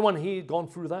 Anyone here gone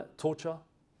through that torture?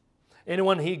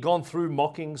 Anyone here gone through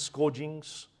mockings,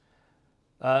 scourgings,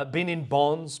 been in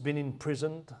bonds, been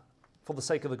imprisoned for the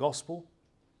sake of the gospel?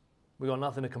 We got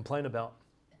nothing to complain about.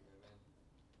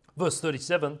 Verse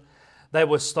 37, they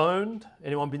were stoned.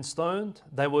 Anyone been stoned?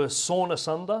 They were sawn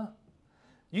asunder.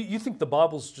 You think the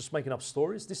Bible's just making up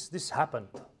stories? This happened.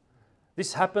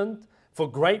 This happened for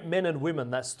great men and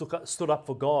women that stood up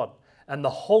for God. And the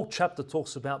whole chapter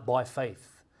talks about by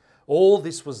faith. All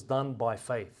this was done by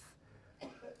faith.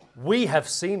 We have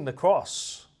seen the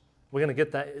cross. We're going to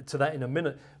get to that in a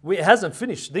minute. It hasn't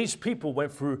finished. These people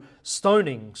went through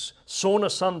stonings, sawn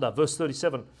asunder, verse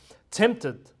 37,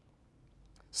 tempted,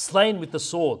 slain with the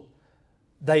sword.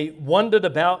 They wandered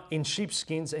about in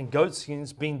sheepskins and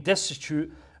goatskins, being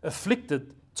destitute,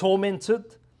 afflicted,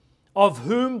 tormented, of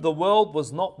whom the world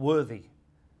was not worthy.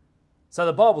 So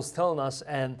the Bible's telling us,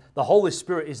 and the Holy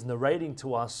Spirit is narrating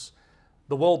to us,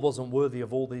 the world wasn't worthy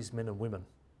of all these men and women.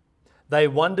 They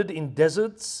wandered in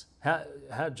deserts.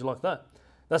 How'd you like that?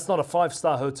 That's not a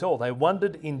 5-star hotel. They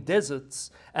wandered in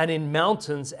deserts and in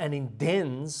mountains and in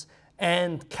dens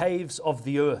and caves of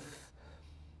the earth.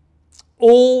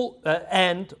 All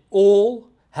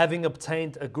having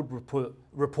obtained a good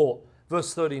report.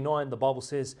 Verse 39, the Bible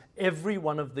says, every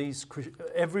one of these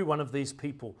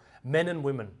people, men and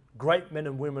women, great men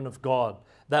and women of God,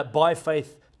 that by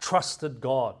faith trusted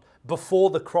God before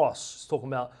the cross. It's talking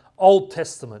about Old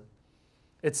Testament.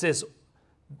 It says,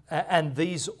 and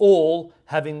these all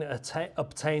having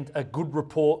obtained a good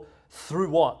report through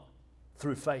what?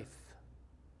 Through faith.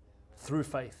 Through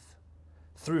faith.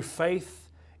 Through faith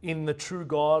in the true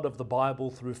God of the Bible,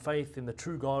 through faith in the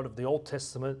true God of the Old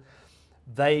Testament,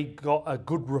 they got a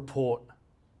good report.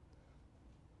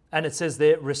 And it says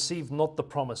there, received not the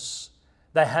promise.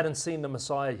 They hadn't seen the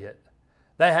Messiah yet.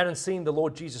 They hadn't seen the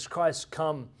Lord Jesus Christ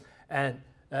come and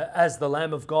as the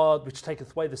Lamb of God, which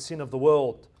taketh away the sin of the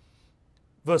world.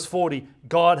 Verse 40,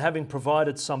 God having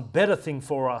provided some better thing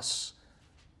for us.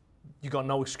 You got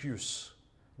no excuse.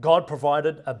 God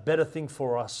provided a better thing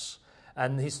for us.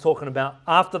 And he's talking about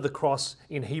after the cross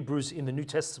in Hebrews in the New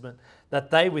Testament,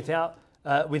 that they without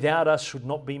us should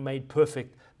not be made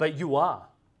perfect. But you are.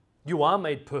 You are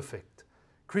made perfect.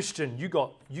 Christian, you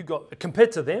got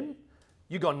compared to them,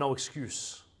 you got no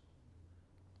excuse.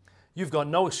 You've got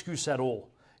no excuse at all.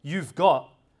 You've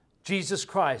got Jesus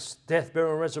Christ, death,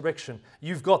 burial, and resurrection.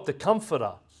 You've got the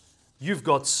Comforter. You've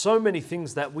got so many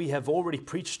things that we have already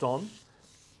preached on.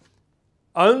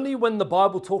 Only when the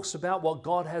Bible talks about what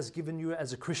God has given you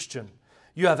as a Christian,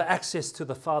 you have access to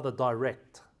the Father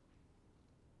direct.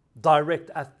 Direct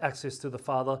access to the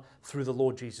Father through the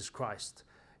Lord Jesus Christ.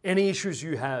 Any issues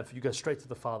you have, you go straight to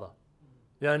the Father.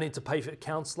 You don't need to pay for a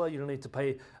counselor. You don't need to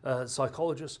pay a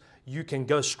psychologist. You can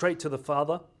go straight to the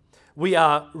Father. We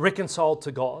are reconciled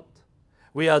to God.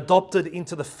 We are adopted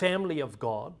into the family of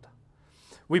God.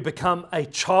 We become a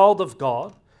child of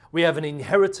God. We have an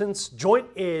inheritance, joint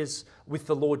heirs with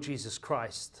the Lord Jesus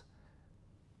Christ.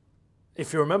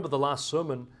 If you remember the last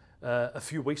sermon a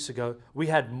few weeks ago, we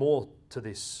had more to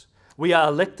this. We are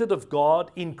elected of God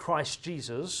in Christ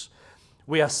Jesus.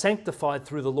 We are sanctified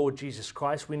through the Lord Jesus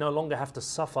Christ. We no longer have to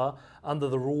suffer under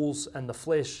the rules and the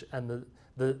flesh and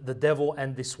the devil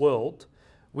and this world.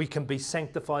 We can be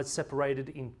sanctified, separated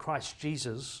in Christ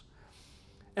Jesus.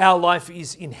 Our life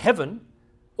is in heaven,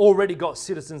 already got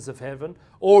citizens of heaven,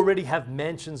 already have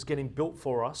mansions getting built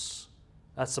for us.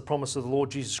 That's the promise of the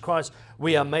Lord Jesus Christ.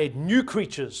 We are made new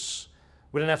creatures.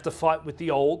 We don't have to fight with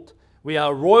the old. We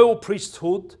are royal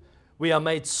priesthood. We are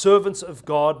made servants of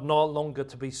God, no longer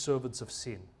to be servants of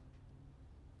sin.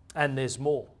 And there's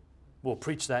more. We'll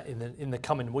preach that in the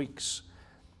coming weeks.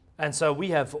 And so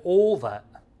we have all that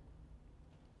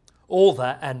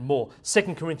and more.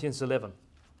 2 Corinthians 11.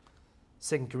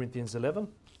 2 Corinthians 11.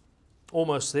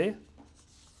 Almost there.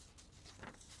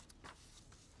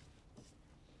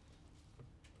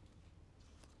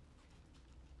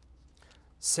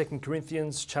 Second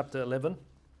Corinthians chapter 11.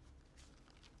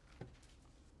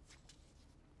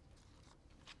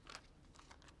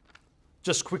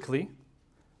 Just quickly,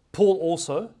 Paul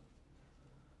also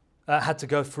had to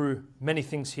go through many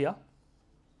things here.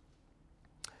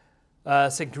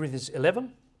 2 Corinthians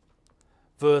 11,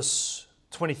 verse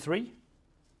 23.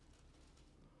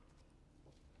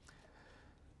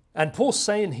 And Paul's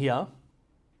saying here,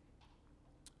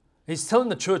 he's telling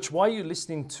the church, why are you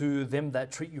listening to them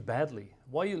that treat you badly?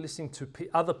 Why are you listening to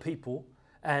other people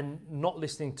and not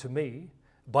listening to me?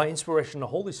 By inspiration of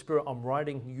the Holy Spirit, I'm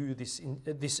writing you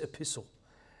this epistle.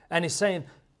 And he's saying,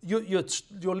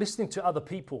 you're listening to other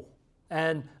people.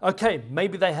 And okay,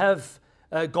 maybe they have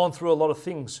gone through a lot of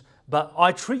things, but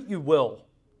I treat you well.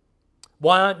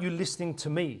 Why aren't you listening to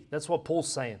me? That's what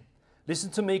Paul's saying. Listen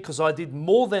to me because I did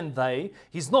more than they.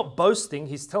 He's not boasting.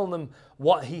 He's telling them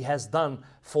what he has done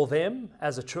for them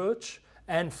as a church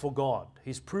and for God.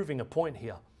 He's proving a point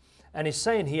here. And he's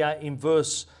saying here in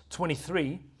verse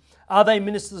 23, are they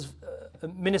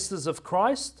ministers of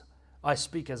Christ? I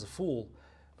speak as a fool.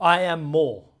 I am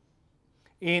more.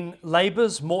 In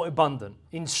labors more abundant.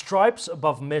 In stripes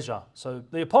above measure. So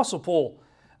the Apostle Paul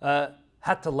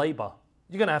had to labor.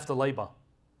 You're going to have to labor.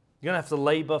 You're going to have to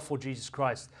labor for Jesus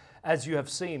Christ. As you have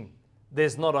seen,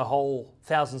 there's not a whole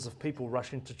thousands of people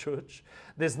rushing to church.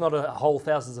 There's not a whole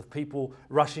thousands of people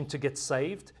rushing to get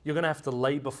saved. You're going to have to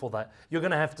labor for that. You're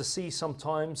going to have to see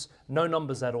sometimes no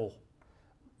numbers at all.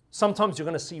 Sometimes you're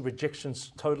going to see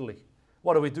rejections totally.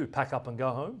 What do? Pack up and go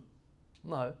home?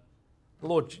 No. The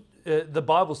Lord, the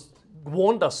Bible's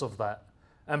warned us of that.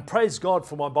 And praise God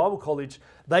for my Bible college,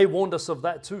 they warned us of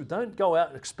that too. Don't go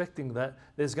out expecting that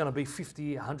there's going to be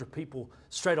 50, 100 people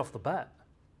straight off the bat.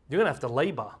 You're going to have to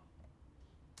labor.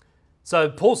 So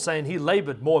Paul's saying he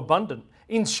labored more abundant,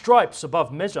 in stripes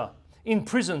above measure, in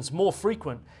prisons more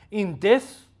frequent, in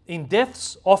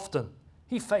deaths often.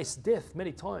 He faced death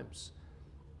many times.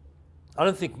 I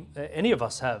don't think any of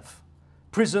us have.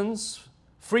 Prisons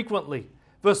frequently.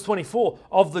 Verse 24,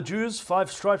 of the Jews,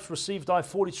 5 stripes received I,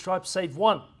 40 stripes save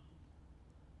 1.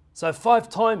 So 5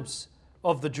 times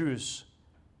of the Jews.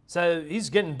 So he's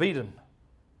getting beaten.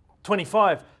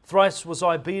 25, thrice was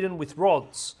I beaten with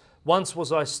rods. Once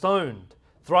was I stoned.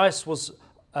 Thrice was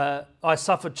I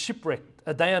suffered shipwreck.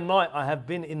 A day and night I have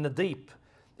been in the deep.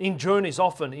 In journeys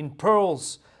often, in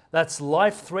perils, that's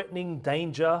life-threatening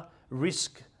danger,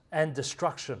 risk and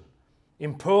destruction.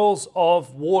 In perils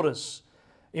of waters,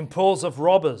 in perils of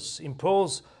robbers, in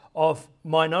perils of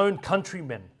mine own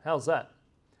countrymen. How's that?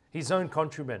 His own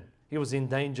countrymen. He was in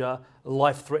danger,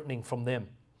 life-threatening from them.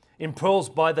 In perils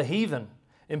by the heathen,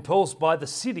 in perils by the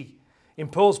city, in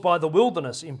perils by the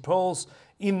wilderness, in perils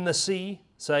in the sea.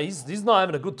 So he's not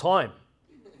having a good time.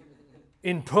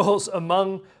 In perils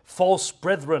among false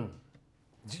brethren.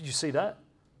 Did you see that?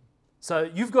 So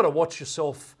you've got to watch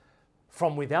yourself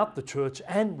from without the church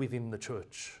and within the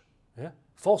church. Yeah?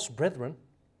 False brethren.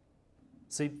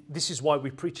 See, this is why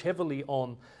we preach heavily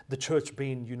on the church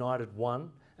being united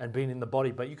one and being in the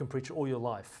body, but you can preach all your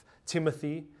life.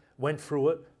 Timothy went through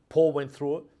it. Paul went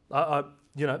through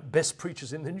it. Best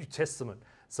preachers in the New Testament.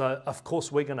 So, of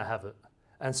course, we're going to have it.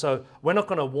 And so we're not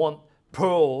going to want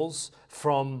pearls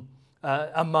from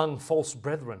among false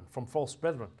brethren, from false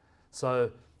brethren.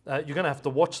 So you're going to have to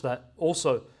watch that.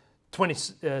 Also,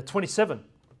 27.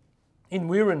 In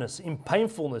weariness, in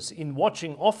painfulness, in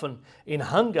watching often, in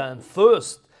hunger and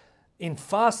thirst, in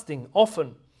fasting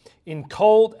often, in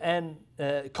cold and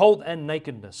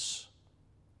nakedness.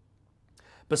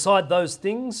 Beside those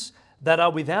things that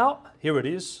are without, here it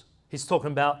is, he's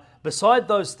talking about beside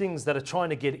those things that are trying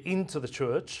to get into the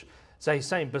church. So he's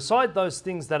saying, beside those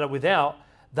things that are without,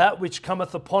 that which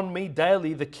cometh upon me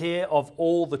daily, the care of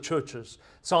all the churches.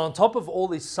 So on top of all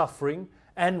his suffering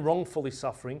and wrongfully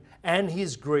suffering and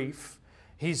his grief,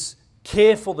 his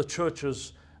care for the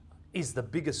churches is the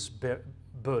biggest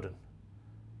burden.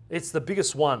 It's the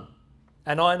biggest one.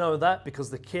 And I know that because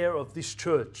the care of this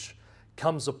church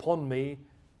comes upon me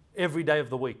every day of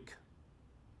the week.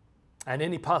 And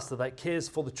any pastor that cares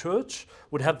for the church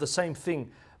would have the same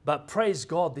thing. But praise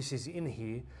God, this is in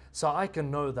here, so I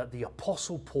can know that the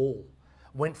Apostle Paul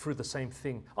went through the same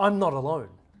thing. I'm not alone.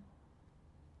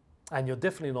 And you're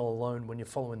definitely not alone when you're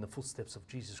following the footsteps of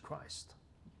Jesus Christ.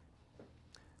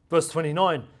 Verse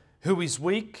 29, who is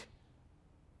weak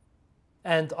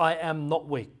and I am not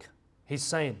weak. He's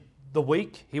saying, the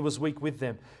weak, he was weak with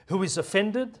them. Who is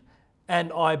offended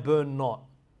and I burn not.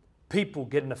 People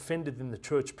getting offended in the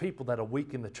church, people that are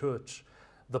weak in the church.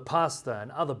 The pastor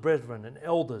and other brethren and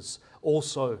elders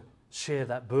also share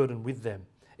that burden with them.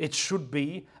 It should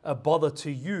be a bother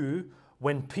to you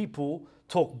when people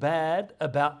talk bad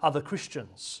about other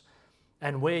Christians.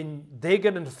 And when they're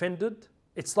getting offended,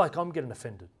 it's like I'm getting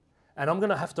offended. And I'm going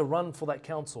to have to run for that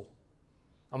counsel.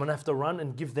 I'm going to have to run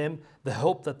and give them the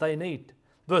help that they need.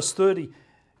 Verse 30,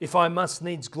 if I must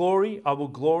needs glory, I will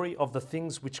glory of the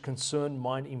things which concern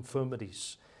mine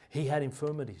infirmities. He had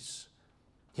infirmities.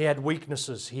 He had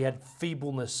weaknesses. He had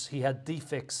feebleness. He had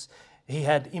defects. He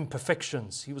had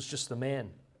imperfections. He was just a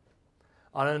man.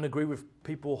 I don't agree with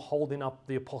people holding up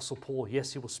the Apostle Paul.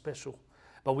 Yes, he was special.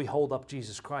 But we hold up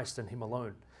Jesus Christ and him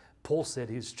alone. Paul said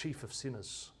he is chief of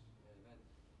sinners.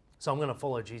 So I'm going to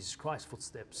follow Jesus Christ's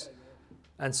footsteps.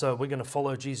 And so we're going to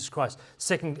follow Jesus Christ.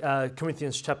 2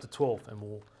 Corinthians chapter 12, and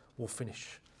we'll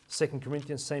finish. 2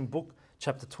 Corinthians, same book,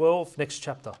 chapter 12, next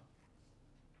chapter.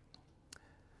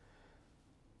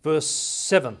 Verse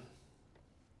 7.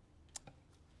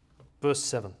 Verse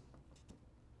 7.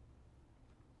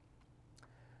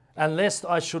 And lest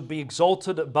I should be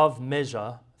exalted above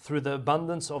measure through the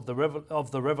abundance of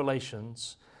the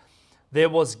revelations, there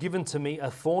was given to me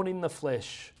a thorn in the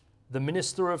flesh, the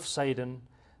minister of Satan,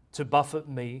 to buffet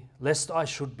me, lest I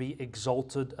should be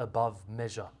exalted above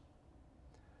measure.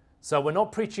 So we're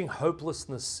not preaching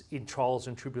hopelessness in trials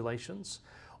and tribulations.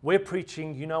 We're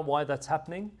preaching, you know why that's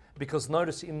happening? Because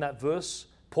notice in that verse,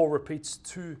 Paul repeats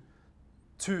two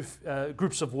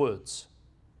groups of words.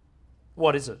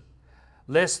 What is it?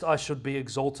 Lest I should be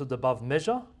exalted above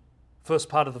measure, first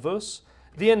part of the verse.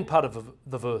 The end part of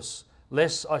the verse,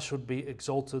 lest I should be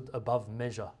exalted above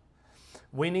measure.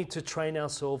 We need to train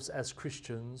ourselves as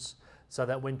Christians so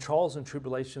that when trials and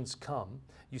tribulations come,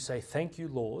 you say, thank you,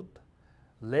 Lord,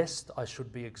 lest I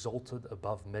should be exalted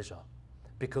above measure.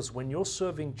 Because when you're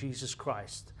serving Jesus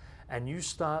Christ and you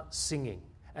start singing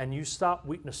and you start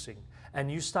witnessing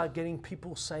and you start getting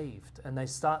people saved and they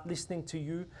start listening to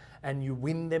you and you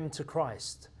win them to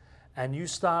Christ and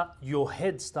your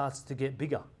head starts to get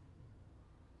bigger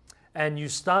and you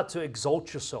start to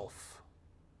exalt yourself.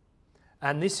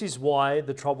 And this is why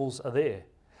the troubles are there.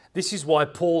 This is why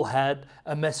Paul had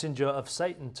a messenger of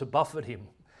Satan to buffet him,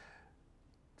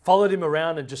 followed him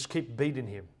around and just keep beating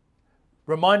him,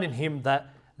 reminding him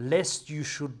that lest you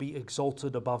should be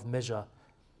exalted above measure.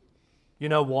 You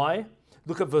know why?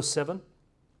 Look at verse 7.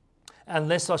 And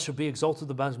lest I should be exalted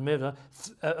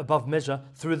above measure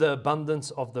through the abundance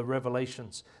of the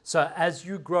revelations. So as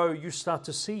you grow, you start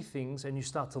to see things and you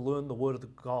start to learn the word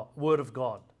of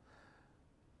God.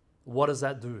 What does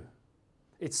that do?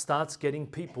 It starts getting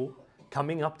people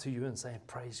coming up to you and saying,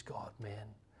 praise God,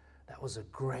 man, that was a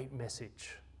great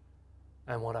message.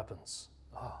 And what happens?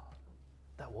 Oh,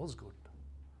 that was good.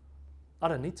 I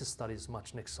don't need to study as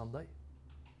much next Sunday.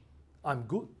 I'm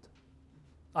good.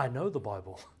 I know the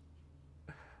Bible.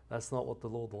 That's not what the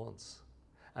Lord wants.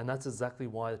 And that's exactly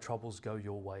why the troubles go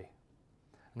your way.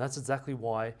 And that's exactly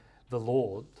why the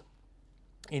Lord,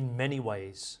 in many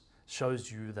ways,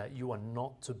 shows you that you are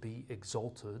not to be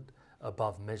exalted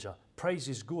above measure. Praise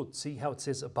is good. See how it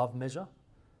says above measure?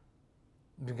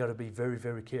 You've got to be very,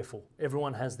 very careful.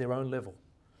 Everyone has their own level.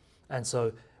 And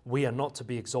so we are not to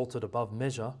be exalted above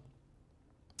measure.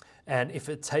 And if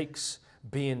it takes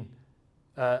being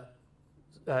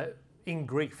in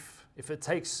grief, if it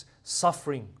takes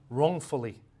suffering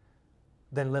wrongfully,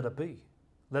 then let it be.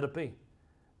 Let it be.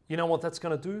 You know what that's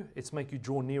going to do? It's make you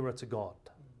draw nearer to God.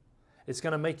 It's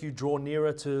going to make you draw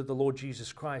nearer to the Lord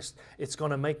Jesus Christ. It's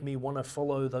going to make me want to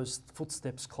follow those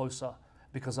footsteps closer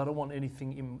because I don't want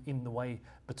anything in the way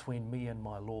between me and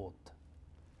my Lord.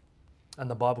 And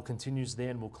the Bible continues there,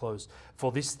 and we'll close.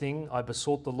 For this thing I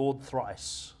besought the Lord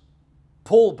thrice.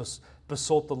 Paul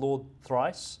besought the Lord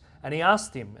thrice, and he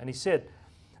asked him, and he said,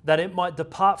 that it might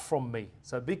depart from me.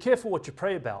 So be careful what you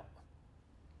pray about.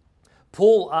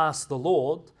 Paul asked the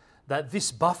Lord that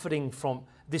this buffeting from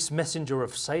this messenger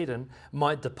of Satan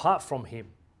might depart from him.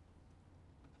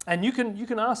 And you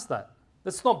can ask that.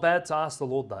 It's not bad to ask the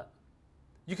Lord that.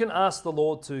 You can ask the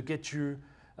Lord to get you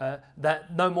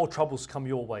that no more troubles come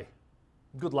your way.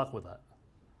 Good luck with that.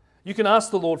 You can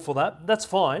ask the Lord for that. That's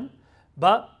fine.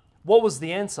 But what was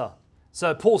the answer?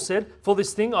 So Paul said, for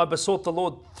this thing I besought the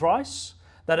Lord thrice,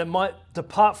 that it might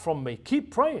depart from me.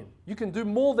 Keep praying. You can do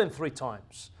more than 3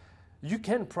 times. You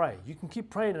can pray. You can keep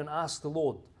praying and ask the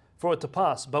Lord for it to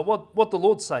pass. But what the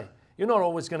Lord say? You're not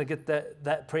always going to get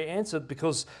that prayer answered,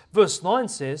 because verse 9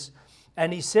 says,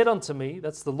 and he said unto me,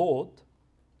 that's the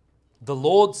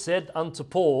Lord said unto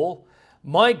Paul,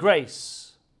 my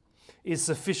grace is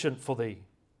sufficient for thee,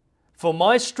 for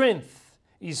my strength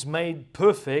is made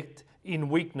perfect in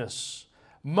weakness.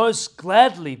 Most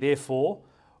gladly, therefore,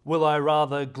 will I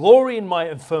rather glory in my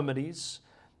infirmities,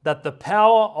 that the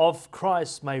power of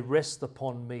Christ may rest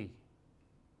upon me.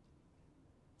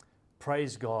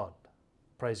 Praise God.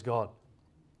 Praise God.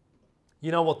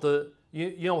 You know what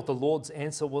the Lord's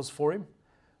answer was for him?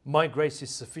 My grace is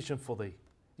sufficient for thee.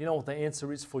 You know what the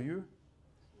answer is for you?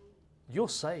 You're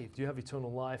saved. You have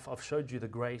eternal life. I've showed you the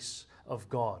grace of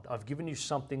God. I've given you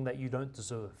something that you don't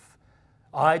deserve.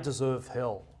 I deserve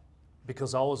hell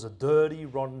because I was a dirty,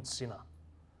 rotten sinner.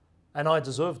 And I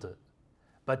deserved it.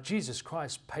 But Jesus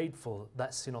Christ paid for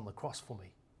that sin on the cross for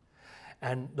me.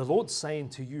 And the Lord's saying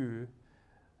to you,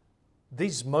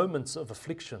 these moments of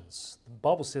afflictions, the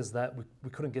Bible says that, we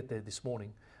couldn't get there this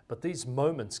morning, but these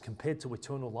moments compared to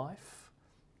eternal life,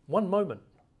 one moment,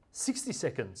 60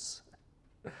 seconds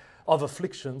of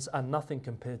afflictions are nothing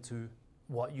compared to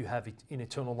what you have in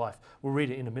eternal life. We'll read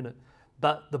it in a minute.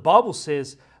 But the Bible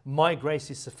says, my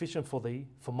grace is sufficient for thee,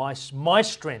 for my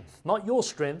strength, not your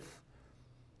strength.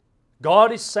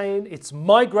 God is saying, it's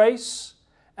my grace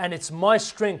and it's my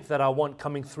strength that I want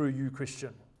coming through you,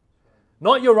 Christian.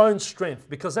 Not your own strength,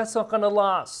 because that's not going to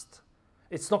last.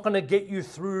 It's not going to get you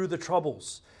through the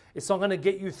troubles. It's not going to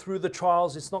get you through the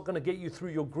trials. It's not going to get you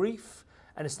through your grief.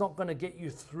 And it's not going to get you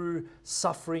through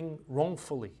suffering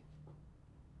wrongfully.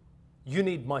 You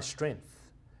need my strength.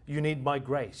 You need my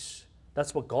grace.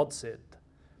 That's what God said.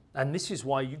 And this is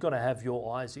why you've got to have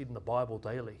your eyes in the Bible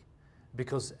daily.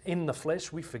 Because in the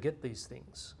flesh, we forget these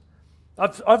things.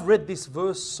 I've read this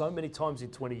verse so many times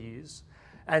in 20 years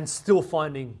and still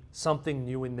finding something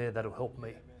new in there that will help me.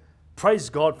 Amen. Praise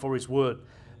God for His word.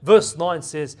 Verse 9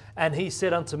 says, and he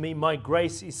said unto me, my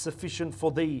grace is sufficient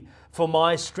for thee, for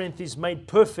my strength is made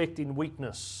perfect in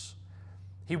weakness.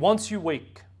 He wants you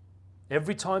weak.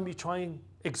 Every time you try and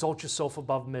exalt yourself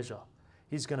above measure,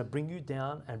 He's going to bring you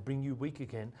down and bring you weak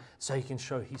again so He can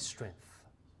show His strength.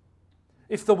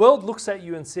 If the world looks at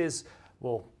you and says,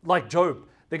 well, like Job,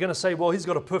 they're going to say, well, he's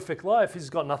got a perfect life. He's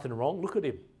got nothing wrong. Look at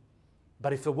him.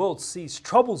 But if the world sees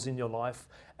troubles in your life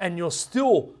and you're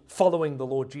still following the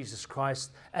Lord Jesus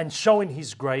Christ and showing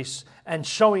His grace and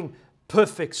showing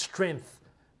perfect strength,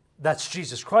 that's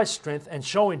Jesus Christ's strength, and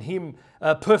showing Him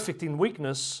perfect in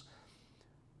weakness,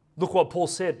 look what Paul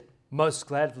said, most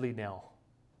gladly now.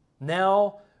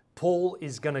 Now, Paul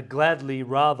is going to gladly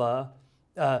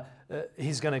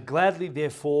he's going to gladly,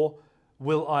 therefore,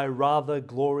 will I rather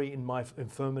glory in my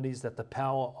infirmities, that the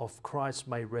power of Christ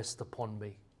may rest upon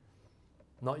me.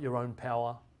 Not your own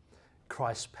power,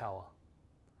 Christ's power.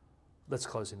 Let's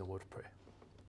close in the word of prayer.